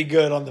is pretty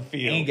good on the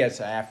field. And he gets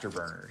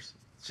afterburners.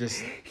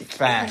 Just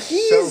fast.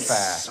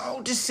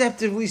 So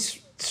deceptively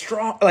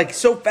strong. Like,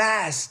 so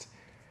fast.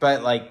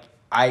 But, like,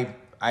 I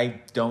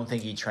don't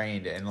think he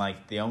trained. And,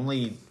 like, the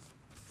only...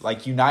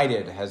 Like,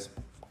 United has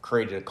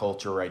created a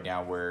culture right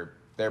now where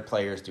their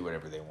players do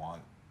whatever they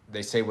want.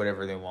 They say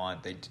whatever they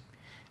want.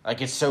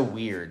 It's so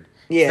weird.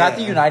 Yeah. It's not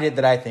the United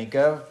that I think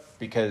of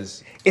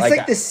because... It's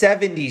like the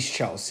 70s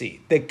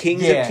Chelsea. The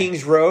Kings of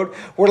Kings Road.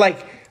 Were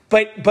like...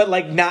 But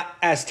like, not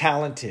as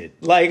talented.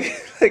 Like,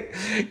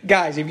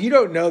 guys, if you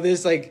don't know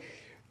this, like,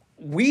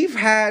 we've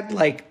had,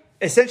 like,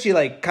 essentially,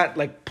 like, kind of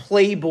like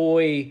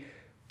Playboy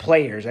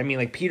players. I mean,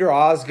 like, Peter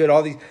Osgood,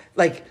 all these...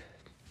 Like,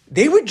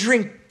 they would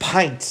drink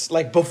pints,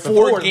 like,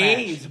 before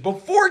games.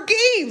 Before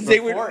games, they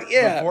would,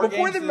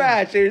 before the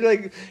match.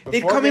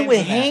 They'd come in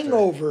with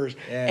hangovers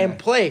and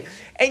play.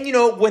 And, you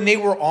know, when they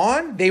were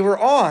on, they were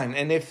on.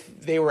 And if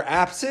they were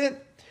absent,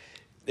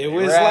 they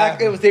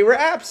were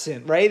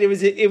absent, right?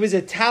 It was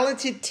a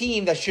talented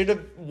team that should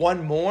have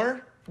won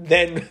more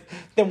than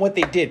what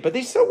they did. But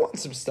they still won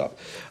some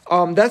stuff.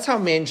 That's how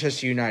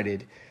Manchester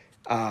United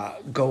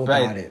go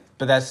about it.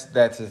 But that's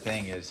the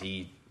thing is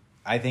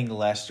I think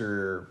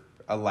Leicester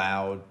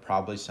allowed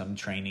probably some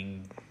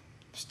training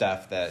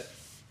stuff that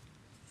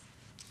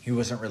he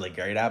wasn't really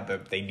great at,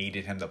 but they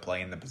needed him to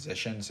play in the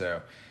position,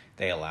 so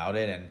they allowed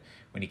it. And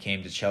when he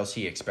came to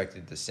Chelsea, he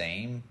expected the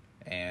same,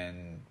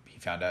 and he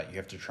found out you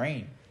have to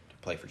train to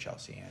play for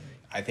Chelsea. And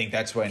I think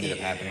that's what ended up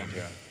happening to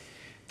him.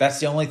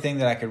 That's the only thing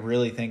that I could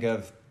really think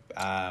of.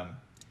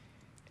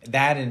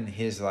 That and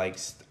his, like,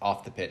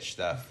 off the pitch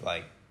stuff,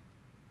 like.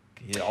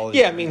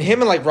 I mean,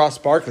 him and, like, Ross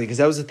Barkley, because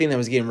that was the thing that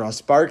was getting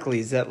Ross Barkley,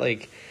 is that,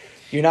 like,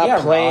 you're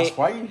not playing. Ross,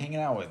 why are you hanging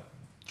out with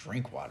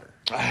Drinkwater?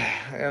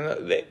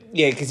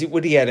 Because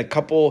he had a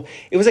couple.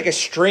 It was like a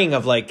string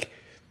of, like,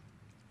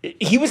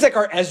 he was like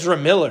our Ezra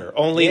Miller,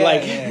 only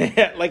like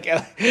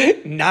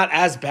not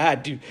as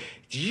bad, dude.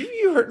 Did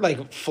you heard,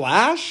 like,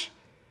 Flash?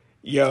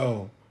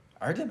 Yo,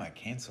 I heard they might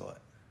cancel it.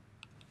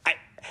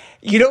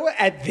 You know what?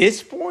 At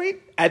this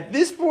point,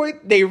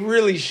 they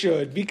really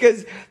should,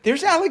 because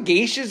there's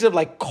allegations of,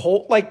 like,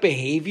 cult-like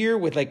behavior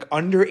with, like,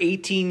 under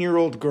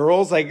 18-year-old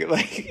girls. Like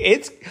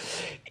it's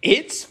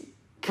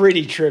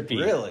pretty trippy.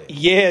 Really?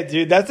 Yeah,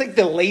 dude. That's, like,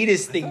 the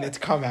latest thing that's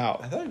come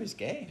out. I thought he was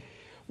gay.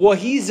 Well,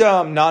 he's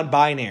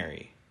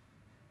non-binary.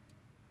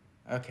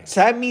 Okay. So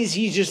that means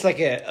he's just like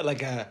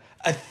a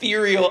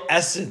ethereal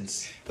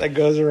essence that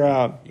goes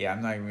around. Yeah,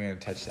 I'm not even gonna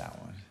touch that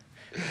one.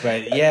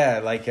 But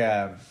yeah, like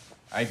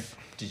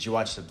did you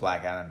watch the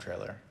Black Adam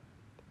trailer?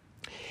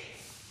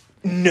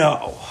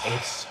 No.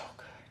 It's so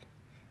good.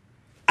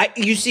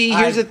 Here's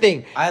the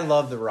thing. I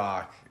love The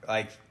Rock.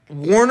 Like,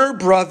 Warner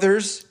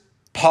Brothers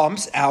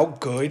pumps out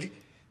good.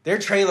 Their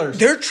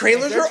trailers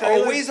are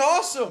always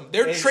awesome.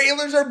 Their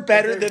trailers are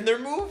better than their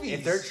movies.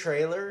 If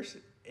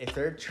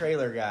their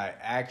trailer guy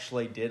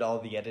actually did all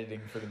the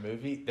editing for the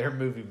movie, their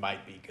movie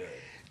might be good.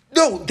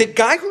 No, the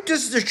guy who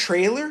does the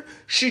trailer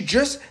should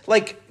just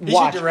watch.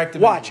 Direct the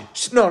watch. movie.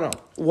 No,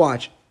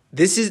 watch.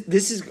 This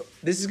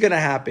is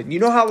gonna happen. You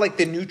know how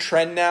the new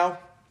trend now.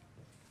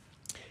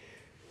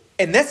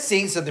 And that's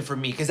saying something for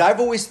me because I've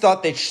always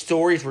thought that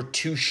stories were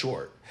too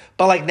short.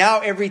 But now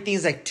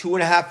everything's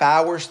 2.5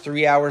 hours,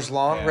 3 hours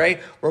long,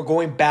 right? We're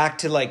going back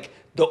to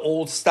the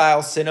old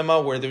style cinema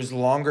where there's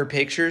longer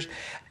pictures.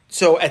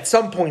 So at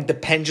some point the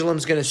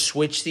pendulum's going to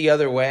switch the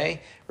other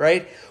way,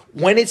 right?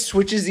 When it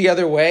switches the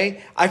other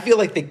way, I feel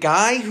like the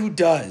guy who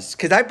does,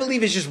 because I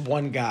believe it's just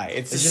one guy.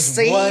 It's the just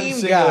same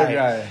one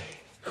guy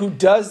who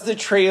does the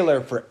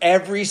trailer for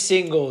every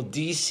single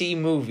DC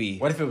movie.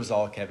 What if it was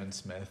all Kevin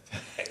Smith?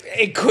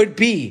 It could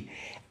be.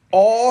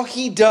 All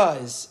he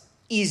does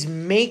is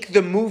make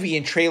the movie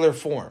in trailer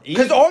form.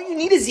 Because all you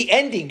need is the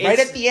ending right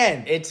at the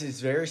end. It's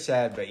very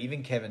sad, but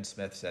even Kevin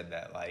Smith said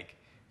that.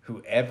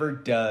 Whoever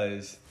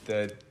does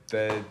the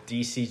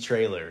DC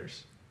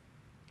trailers,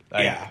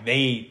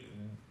 they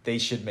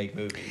should make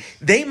movies.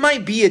 They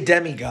might be a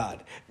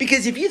demigod.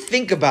 Because if you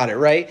think about it,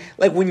 right?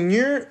 When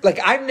you're...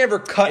 I've never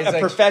cut a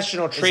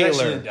professional trailer. It's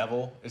actually the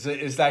devil.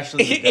 It's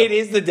actually the devil. It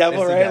is the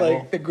devil, right? The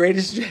devil. The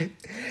greatest...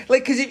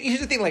 because here's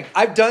the thing.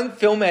 I've done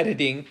film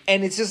editing,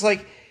 and it's just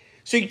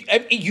so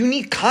you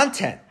need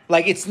content.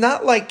 It's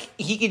not like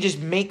he can just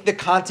make the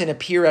content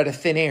appear out of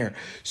thin air.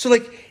 So,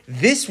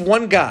 this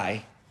one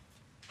guy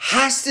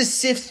has to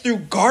sift through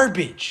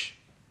garbage.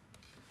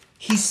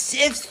 He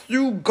sifts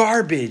through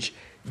garbage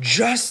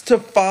just to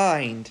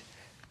find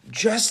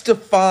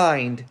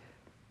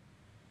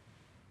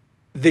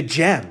the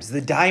gems,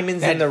 the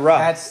diamonds in the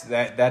rough.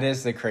 That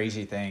is the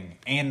crazy thing.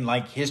 And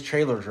his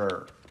trailers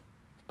are,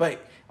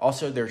 but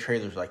also their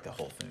trailers the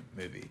whole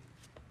movie.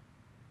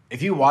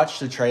 If you watch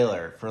the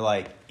trailer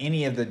for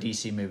any of the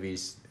DC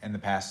movies in the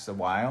past a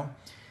while,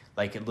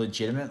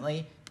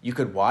 legitimately, you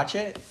could watch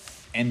it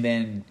and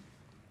then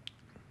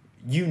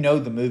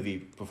the movie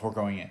before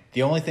going in.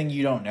 The only thing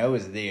you don't know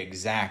is the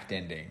exact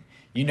ending.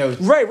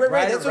 Right.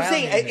 That's what I'm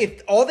saying.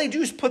 If all they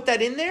do is put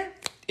that in there,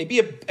 it'd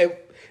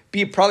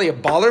be probably a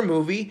baller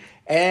movie,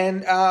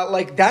 and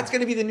that's going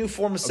to be the new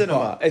form of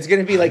cinema. It's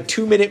going to be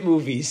 2-minute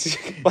movies.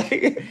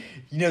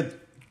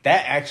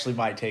 That actually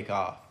might take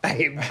off.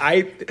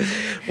 I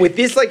with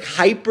this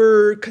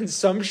hyper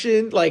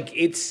consumption,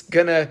 it's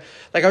gonna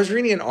I was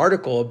reading an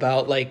article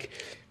about the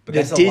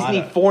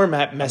Disney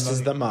format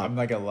messes them up. I'm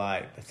not gonna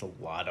lie, that's a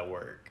lot of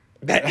work.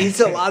 That is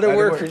a lot of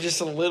work for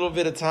just a little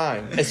bit of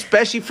time,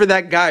 especially for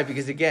that guy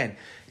because again,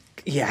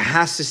 he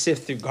has to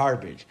sift through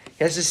garbage.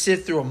 He has to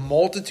sift through a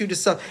multitude of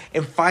stuff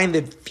and find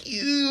the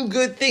few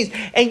good things.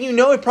 And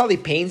it probably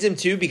pains him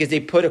too because they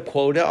put a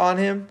quota on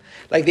him.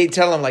 They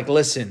tell him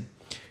listen.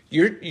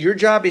 Your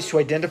job is to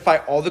identify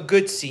all the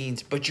good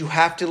scenes, but you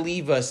have to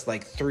leave us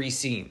 3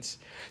 scenes.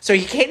 So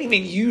he can't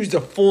even use the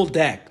full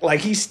deck.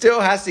 He still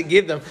has to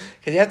give them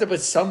because you have to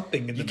put something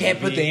in the movie. You can't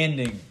put the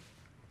ending.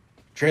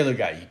 Trailer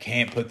guy, you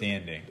can't put the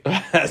ending.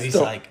 He's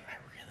I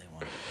really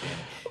want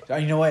the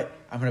ending. You know what?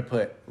 I'm going to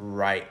put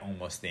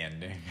almost the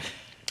ending.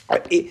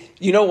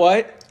 You know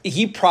what?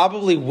 He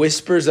probably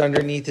whispers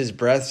underneath his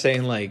breath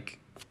saying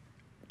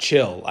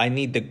chill, I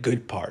need the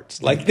good parts.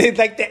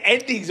 The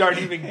endings aren't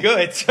even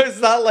good. So it's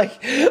not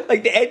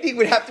the ending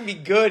would have to be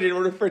good in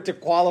order for it to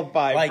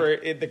qualify for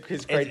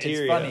his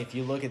criteria. It's funny if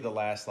you look at the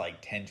last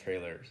 10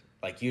 trailers,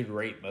 you'd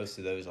rate most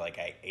of those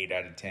 8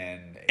 out of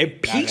 10.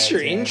 It piques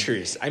your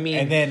interest. I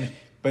mean,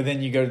 but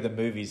then you go to the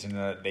movies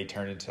and they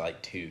turn into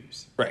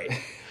 2s. Right.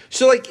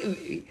 So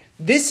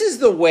this is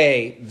the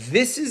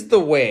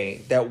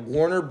way that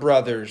Warner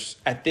Brothers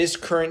at this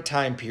current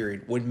time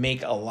period would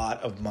make a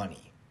lot of money.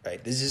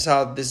 Right, this is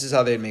how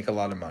they'd make a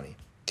lot of money.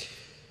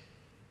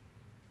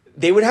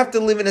 They would have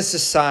to live in a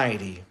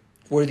society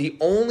where the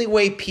only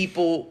way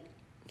people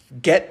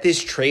get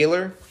this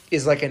trailer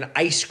is an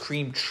ice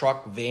cream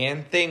truck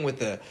van thing with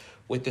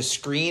the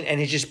screen, and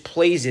it just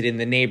plays it in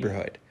the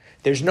neighborhood.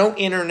 There's no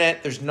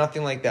internet, there's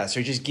nothing like that.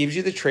 So it just gives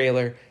you the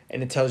trailer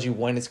and it tells you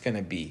when it's going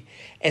to be.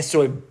 And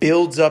so it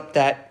builds up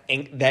that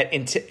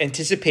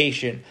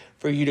anticipation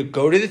for you to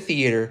go to the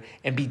theater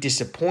and be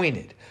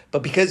disappointed.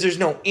 But because there's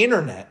no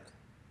internet,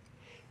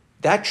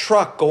 that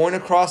truck going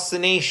across the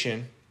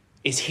nation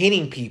is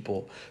hitting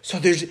people. So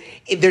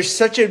there's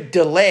such a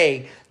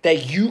delay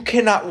that you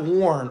cannot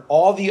warn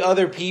all the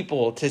other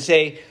people to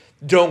say,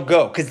 don't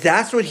go. Because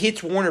that's what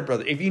hits Warner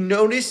Brothers. If you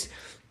notice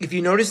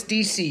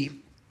DC,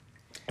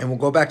 and we'll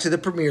go back to the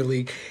Premier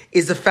League,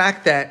 is the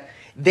fact that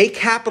they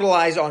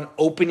capitalize on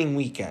opening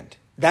weekend.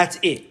 That's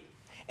it.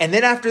 And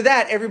then after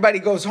that, everybody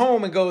goes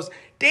home and goes,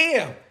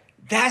 damn,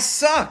 that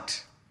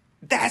sucked.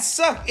 That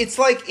sucked. It's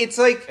like, and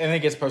then it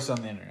gets posted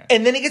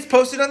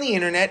on the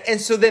internet. And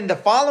so then the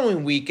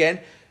following weekend,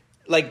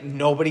 like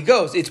nobody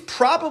goes. It's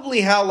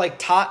probably how like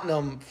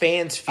Tottenham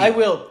fans feel.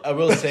 I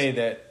will say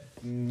that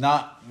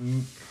not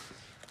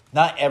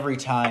every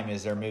time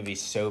is their movie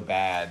so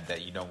bad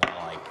that you don't want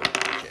to like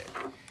go watch it.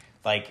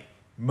 Like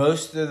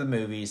most of the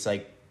movies,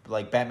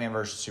 like Batman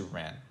vs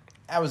Superman,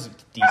 that was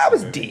decent. That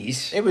was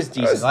decent. It was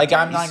decent.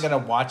 I'm not gonna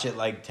watch it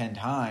like 10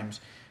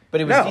 times,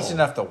 but it was decent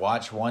enough to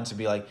watch once and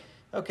be like,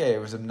 okay, it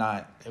wasn't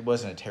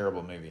a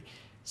terrible movie.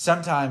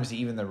 Sometimes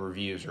even the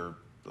reviews are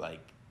like,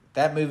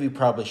 that movie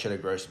probably should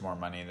have grossed more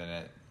money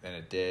than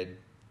it did.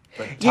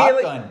 But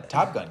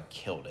Top Gun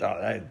killed it.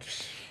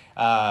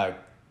 A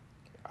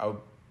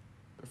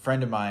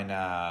friend of mine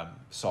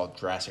saw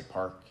Jurassic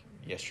Park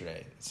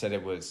yesterday. Said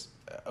it was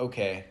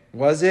okay.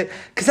 Was it?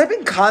 Because I've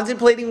been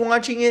contemplating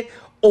watching it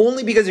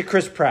only because of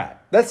Chris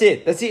Pratt. That's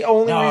it. That's the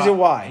only reason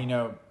why.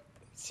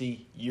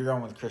 See, you're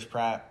going with Chris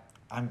Pratt.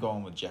 I'm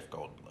going with Jeff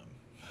Goldblum.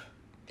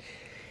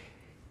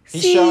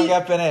 He's showing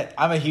up in it.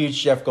 I'm a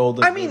huge Jeff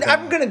Goldblum. I mean,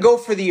 I'm gonna go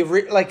for the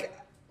like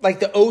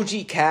the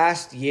OG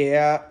cast.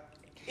 Yeah,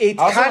 it's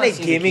kind of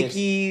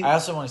gimmicky. I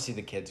also want to see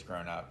the kids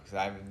grown up because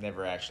I've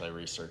never actually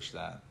researched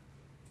that.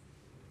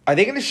 Are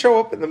they gonna show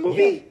up in the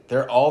movie? Yeah,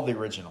 they're all the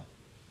original.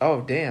 Oh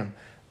damn!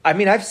 I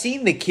mean, I've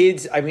seen the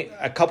kids. I mean,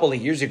 a couple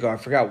of years ago, I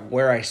forgot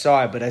where I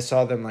saw it, but I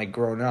saw them like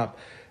grown up.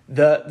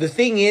 The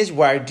thing is,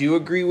 where I do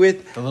agree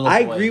with,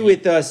 I agree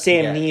with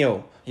Sam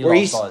Neill. He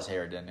lost all his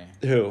hair, didn't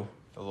he? Who?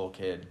 The little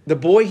kid. The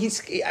boy,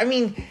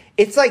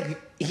 it's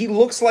like he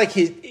looks like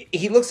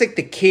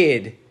the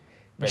kid,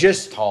 but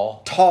just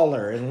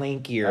taller and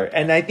lankier. Okay.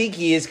 And I think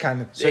he is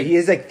he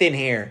is like thin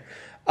hair.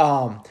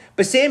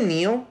 But Sam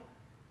Neill,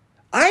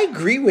 I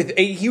agree with.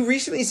 He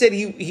recently said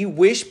he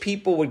wished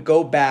people would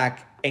go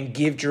back and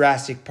give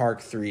Jurassic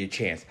Park 3 a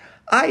chance.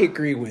 I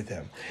agree with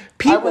him.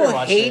 People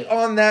hate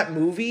on that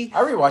movie.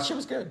 I rewatched it. It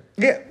was good.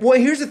 Yeah. Well,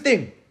 here's the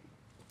thing.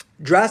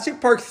 Jurassic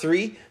Park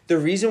 3, the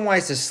reason why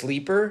it's a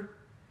sleeper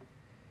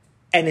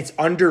and it's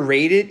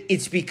underrated,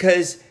 it's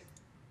because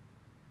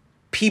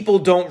people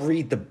don't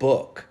read the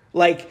book.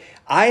 Like,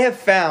 I have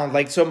found,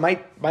 like, so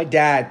my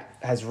dad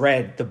has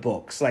read the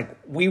books. Like,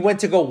 we went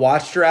to go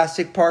watch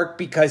Jurassic Park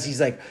because he's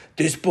like,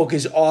 this book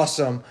is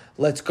awesome.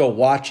 Let's go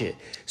watch it.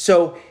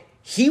 So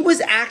he was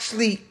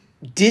actually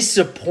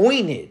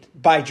disappointed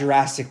by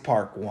Jurassic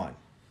Park 1.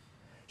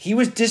 He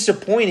was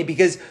disappointed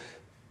because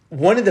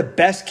one of the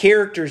best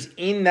characters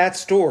in that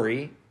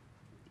story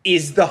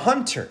is the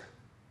hunter.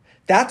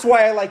 That's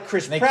why I like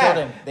Chris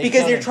Pratt.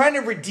 Because they're trying to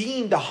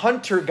redeem the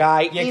hunter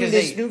guy in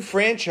this new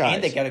franchise.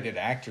 And they got a good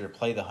actor to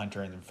play the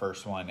hunter in the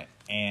first one.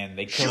 And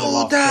they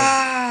killed him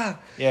off.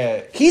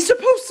 Yeah. He's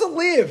supposed to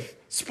live.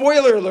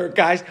 Spoiler alert,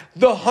 guys.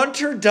 The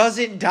hunter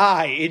doesn't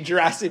die in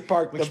Jurassic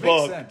Park, the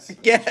book. Makes sense.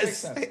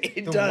 Yes,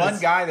 it does. The one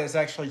guy that's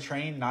actually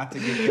trained not to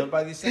get killed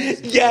by these things.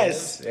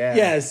 Yes.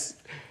 Yes.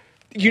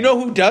 You know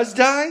who does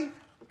die?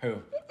 Who?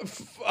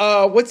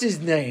 What's his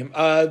name?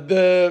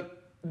 The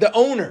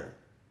owner.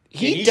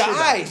 He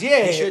dies.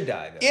 Yeah, he should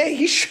die. Though. Yeah,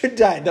 he should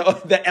die.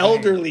 The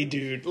elderly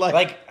dude.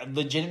 Like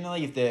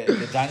legitimately, if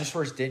the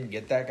dinosaurs didn't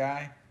get that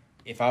guy,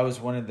 if I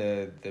was one of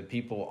the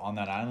people on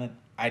that island,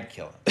 I'd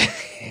kill him.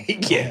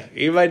 Yeah,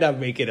 he might not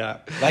make it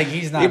up. Like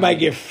he's not. He might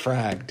get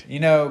fragged.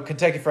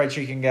 Kentucky Fried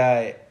Chicken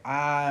guy.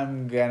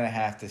 I'm gonna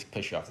have to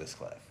push you off this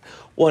cliff.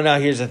 Well, now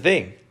here's the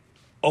thing: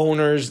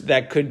 owners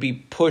that could be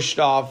pushed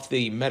off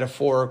the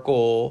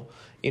metaphorical,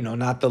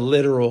 not the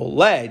literal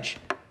ledge.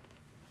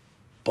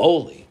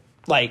 Bowley.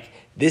 Like,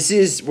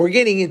 we're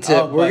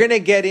gonna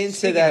get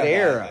into that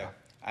era.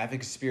 I have a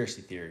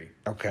conspiracy theory.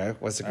 Okay,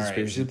 what's the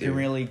conspiracy theory?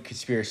 Premier League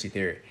conspiracy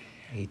theory.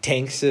 He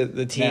tanks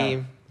the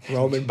team. No.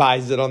 Roman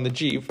buys it on the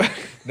Jeep.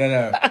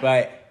 No,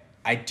 but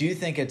I do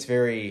think it's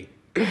very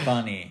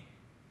funny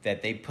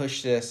that they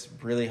pushed this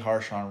really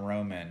harsh on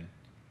Roman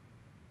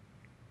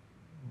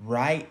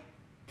right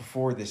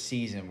before the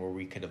season where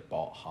we could have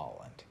bought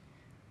Holland.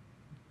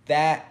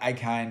 That I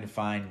kind of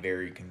find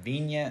very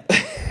convenient,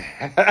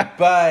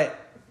 but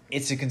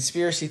it's a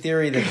conspiracy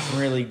theory that the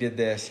Premier League did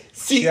this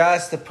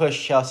just to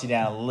push Chelsea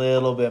down a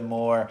little bit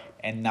more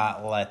and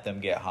not let them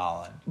get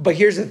Holland. But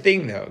here's the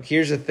thing, though.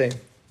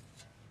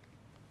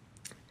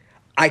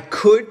 I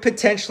could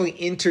potentially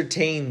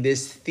entertain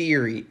this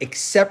theory,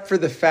 except for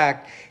the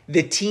fact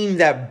the team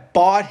that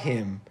bought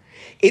him.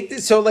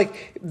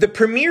 The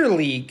Premier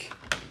League.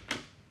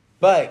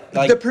 But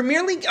the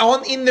Premier League,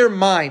 in their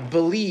mind,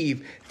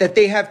 believe that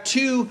they have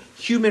 2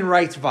 human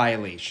rights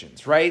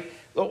violations, right?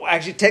 Well,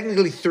 actually,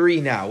 technically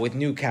 3 now with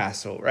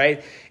Newcastle,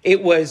 right?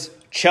 It was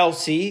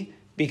Chelsea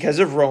because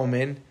of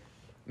Roman,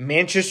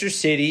 Manchester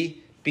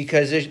City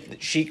because of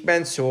Sheikh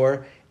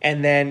Mansour,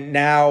 and then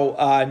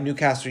now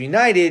Newcastle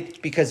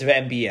United because of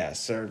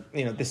MBS or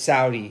the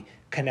Saudi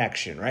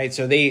connection, right?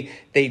 So they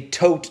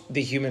tote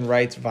the human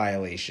rights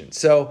violation.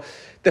 So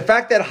the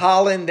fact that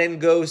Holland then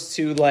goes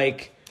to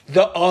like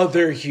the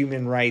other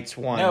human rights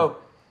one. No,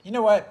 you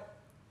know what?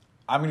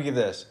 I'm gonna give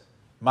this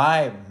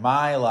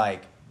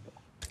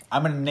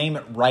I'm going to name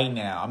it right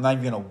now. I'm not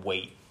even going to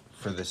wait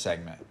for the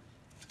segment.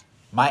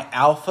 My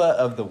alpha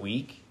of the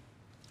week,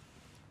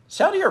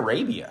 Saudi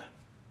Arabia.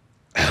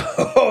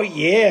 Oh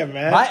yeah,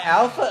 man. My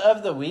alpha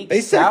of the week,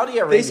 Saudi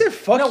Arabia. They said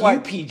fuck you,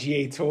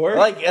 PGA Tour.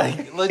 Like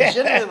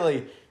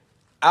legitimately,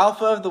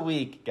 alpha of the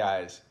week,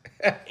 guys.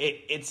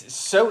 It's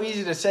so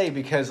easy to say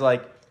because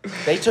like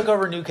they took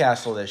over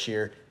Newcastle this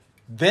year.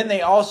 Then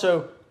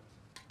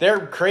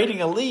they're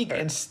creating a league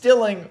and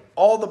stealing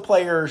all the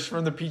players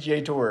from the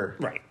PGA Tour.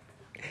 Right.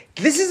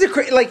 This is the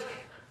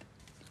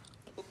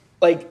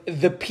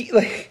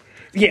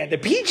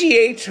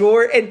PGA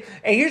Tour, and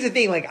here's the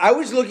thing, like I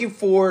was looking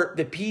for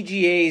the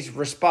PGA's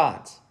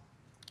response.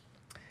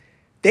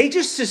 They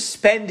just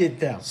suspended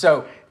them.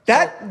 So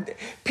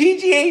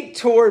PGA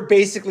Tour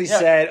basically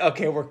said,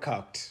 okay, we're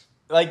cucked.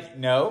 Like,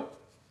 no.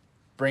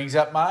 Brings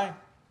up my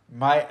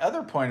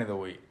other point of the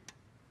week.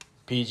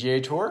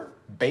 PGA Tour,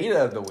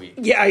 beta of the week.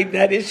 Yeah,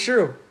 that is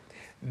true.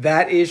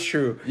 That is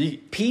true.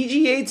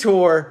 PGA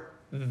Tour,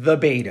 the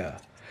beta.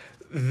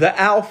 The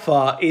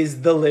alpha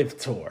is the live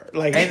tour.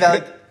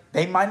 And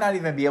they might not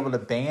even be able to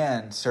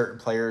ban certain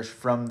players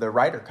from the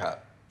Ryder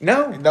Cup.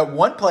 No. The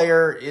one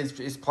player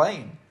is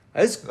playing.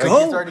 Let's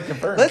go. It's already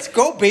confirmed. Let's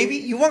go, baby.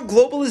 You want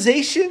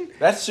globalization?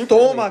 That's Super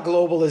League. Toma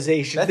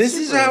globalization. This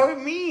is how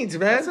it means,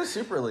 man. That's a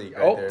Super League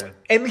right there.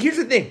 And here's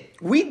the thing.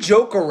 We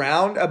joke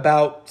around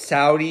about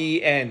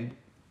Saudi and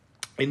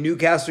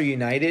Newcastle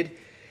United.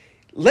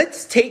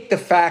 Let's take the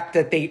fact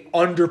that they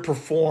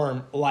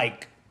underperform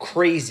like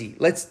crazy.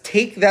 Let's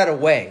take that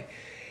away.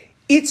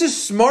 It's a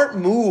smart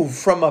move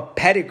from a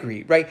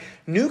pedigree, right?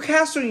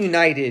 Newcastle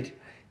United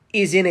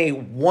is in a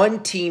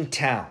one-team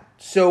town.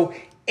 So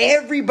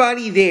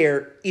everybody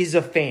there is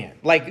a fan.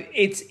 Like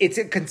it's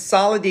a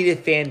consolidated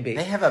fan base.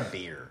 They have a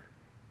beer.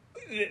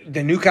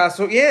 The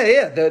Newcastle,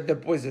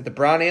 the was it the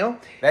brown ale?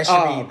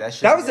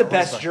 That was the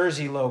best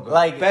jersey logo.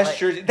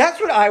 Jersey.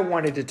 That's what I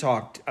wanted to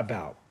talk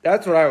about.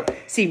 That's what I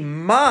see.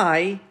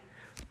 My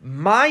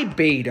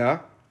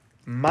beta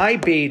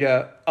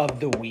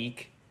of the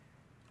week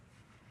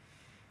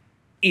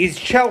is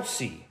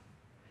Chelsea,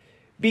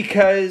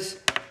 because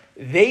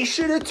they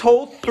should have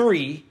told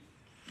 3,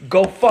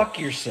 go fuck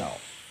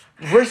yourself.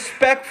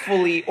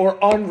 Respectfully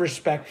or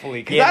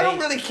unrespectfully. Because I don't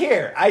really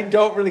care.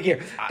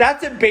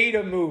 That's a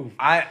beta move.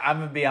 I'm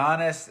going to be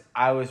honest.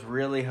 I was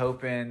really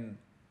hoping,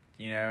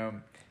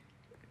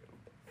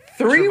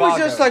 3 was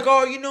just like,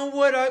 oh, you know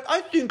what?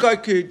 I think I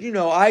could,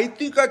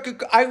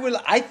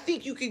 I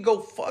think you could go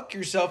fuck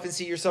yourself and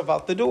see yourself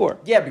out the door.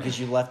 Yeah, because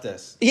you left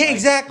us. Yeah,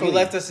 exactly. You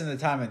left us in the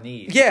time of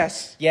need.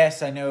 Yes.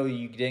 Yes, I know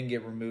you didn't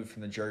get removed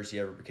from the jersey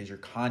ever because you're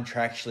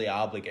contractually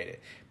obligated.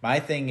 My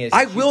thing is,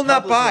 I will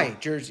not buy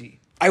jersey.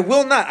 I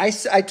will not.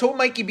 I told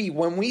Mikey B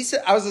when we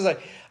said, I was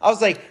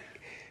like,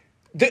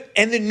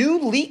 the new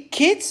leak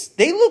kits,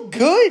 they look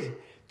good.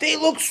 They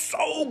look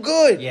so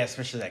good. Yeah,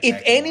 especially that. If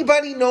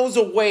anybody knows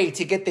a way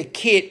to get the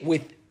kit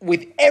with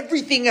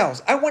everything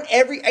else, I want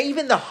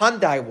even the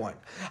Hyundai one.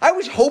 I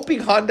was hoping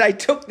Hyundai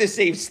took the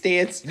same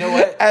stance. You know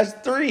what? As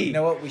 3. You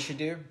know what we should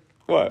do?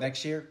 What?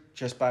 Next year,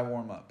 just buy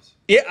warm-ups.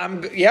 Yeah,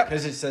 yep.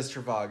 Because it says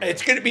Trivago.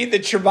 It's going to be the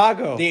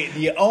Trivago.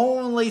 The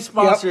only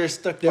sponsor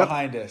stuck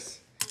behind us.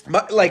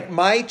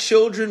 My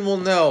children will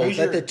know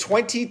that the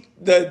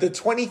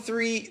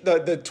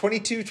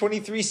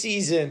 22-23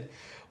 season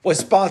was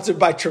sponsored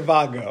by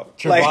Trivago.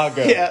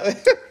 Trivago.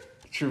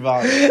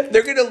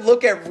 They're gonna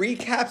look at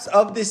recaps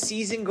of this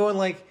season, going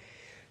like,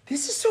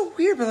 "This is so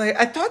weird." But like,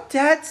 I thought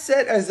Dad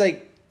said, I was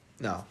like,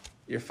 "No,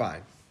 you're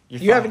fine.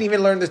 You haven't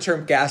even learned the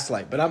term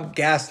gaslight, but I'm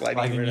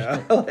gaslighting you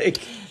now."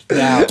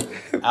 Now,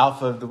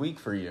 alpha of the week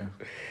for you.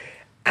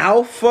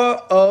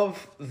 Alpha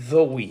of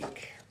the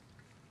week.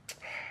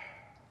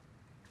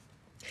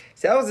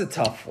 See, that was a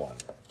tough one.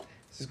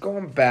 This is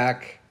going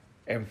back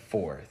and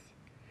forth.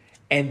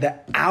 And the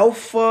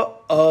alpha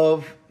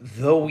of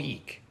the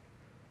week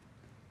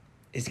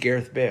is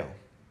Gareth Bale.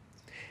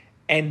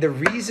 And the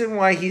reason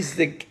why he's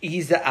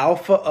the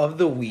alpha of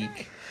the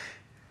week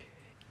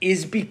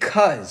is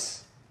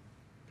because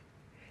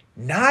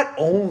not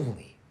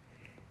only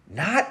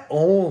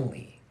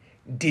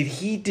did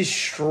he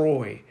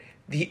destroy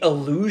the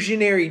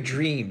illusionary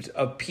dreams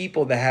of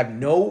people that have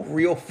no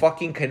real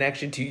fucking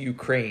connection to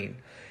Ukraine,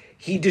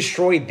 he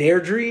destroyed their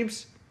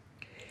dreams.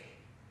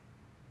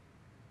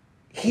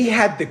 He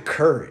had the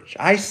courage,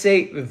 I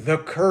say the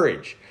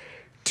courage,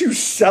 to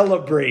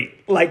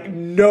celebrate like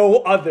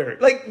no other.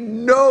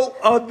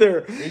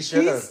 He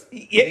should have.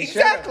 Yeah,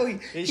 exactly.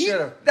 He should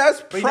have. That's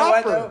proper. You know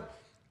what, though?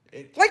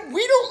 Like,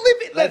 we don't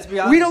live in... Let's be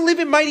honest. We don't live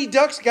in Mighty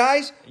Ducks,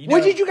 guys.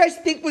 What did you guys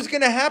think was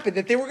going to happen?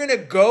 That they were going to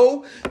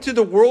go to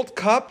the World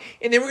Cup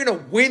and they were going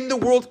to win the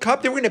World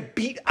Cup? They were going to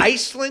beat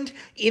Iceland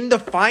in the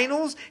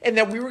finals? And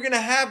that we were going to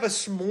have a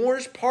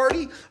s'mores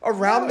party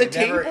around the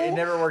table? It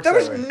never worked that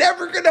was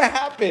never going to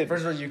happen.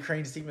 First of all,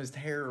 Ukraine's team is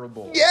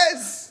terrible.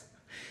 Yes!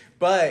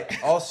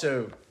 But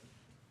also,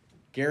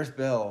 Gareth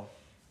Bale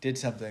did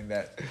something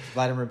that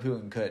Vladimir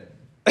Putin couldn't.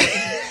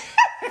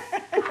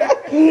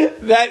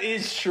 That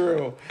is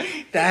true.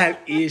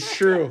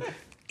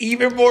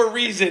 Even more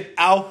reason,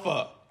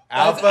 alpha.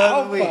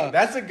 Alpha.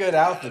 That's a good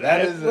alpha.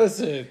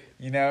 Listen.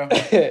 You know?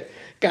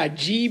 Got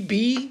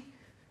GB,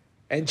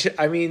 And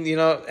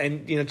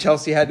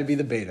Chelsea had to be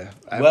the beta.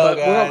 Well, but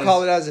guys, we're gonna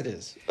call it as it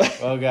is.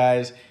 Well,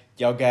 guys,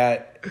 y'all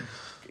got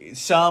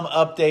some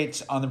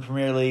updates on the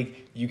Premier League.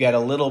 You got a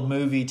little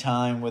movie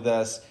time with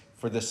us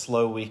for the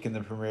slow week in the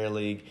Premier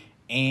League,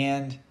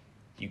 and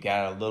you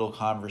got a little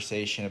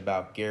conversation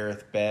about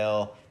Gareth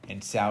Bale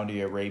and Saudi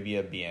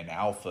Arabia being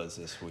alphas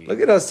this week. Look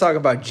at us talk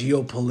about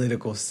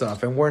geopolitical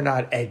stuff, and we're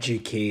not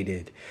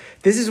educated.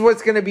 This is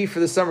what's going to be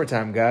for the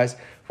summertime, guys.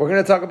 We're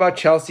going to talk about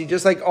Chelsea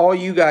just like all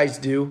you guys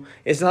do.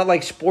 It's not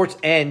like sports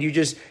end. You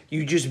just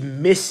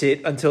miss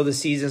it until the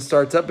season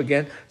starts up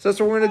again. So that's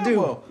what we're going to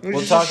do.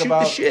 We'll talk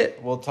about the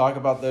shit. We'll talk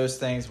about those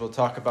things. We'll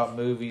talk about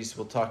movies.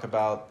 We'll talk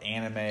about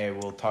anime.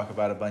 We'll talk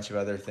about a bunch of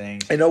other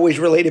things. And always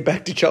related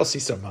back to Chelsea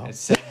somehow. It's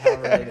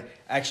somehow related.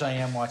 Actually, I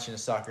am watching a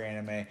soccer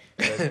anime,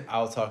 but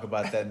I'll talk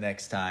about that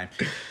next time.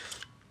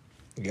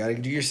 You got to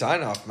do your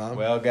sign off, man.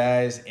 Well,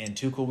 guys, in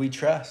Tuchel we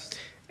trust.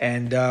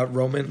 And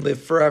Roman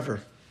live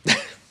forever.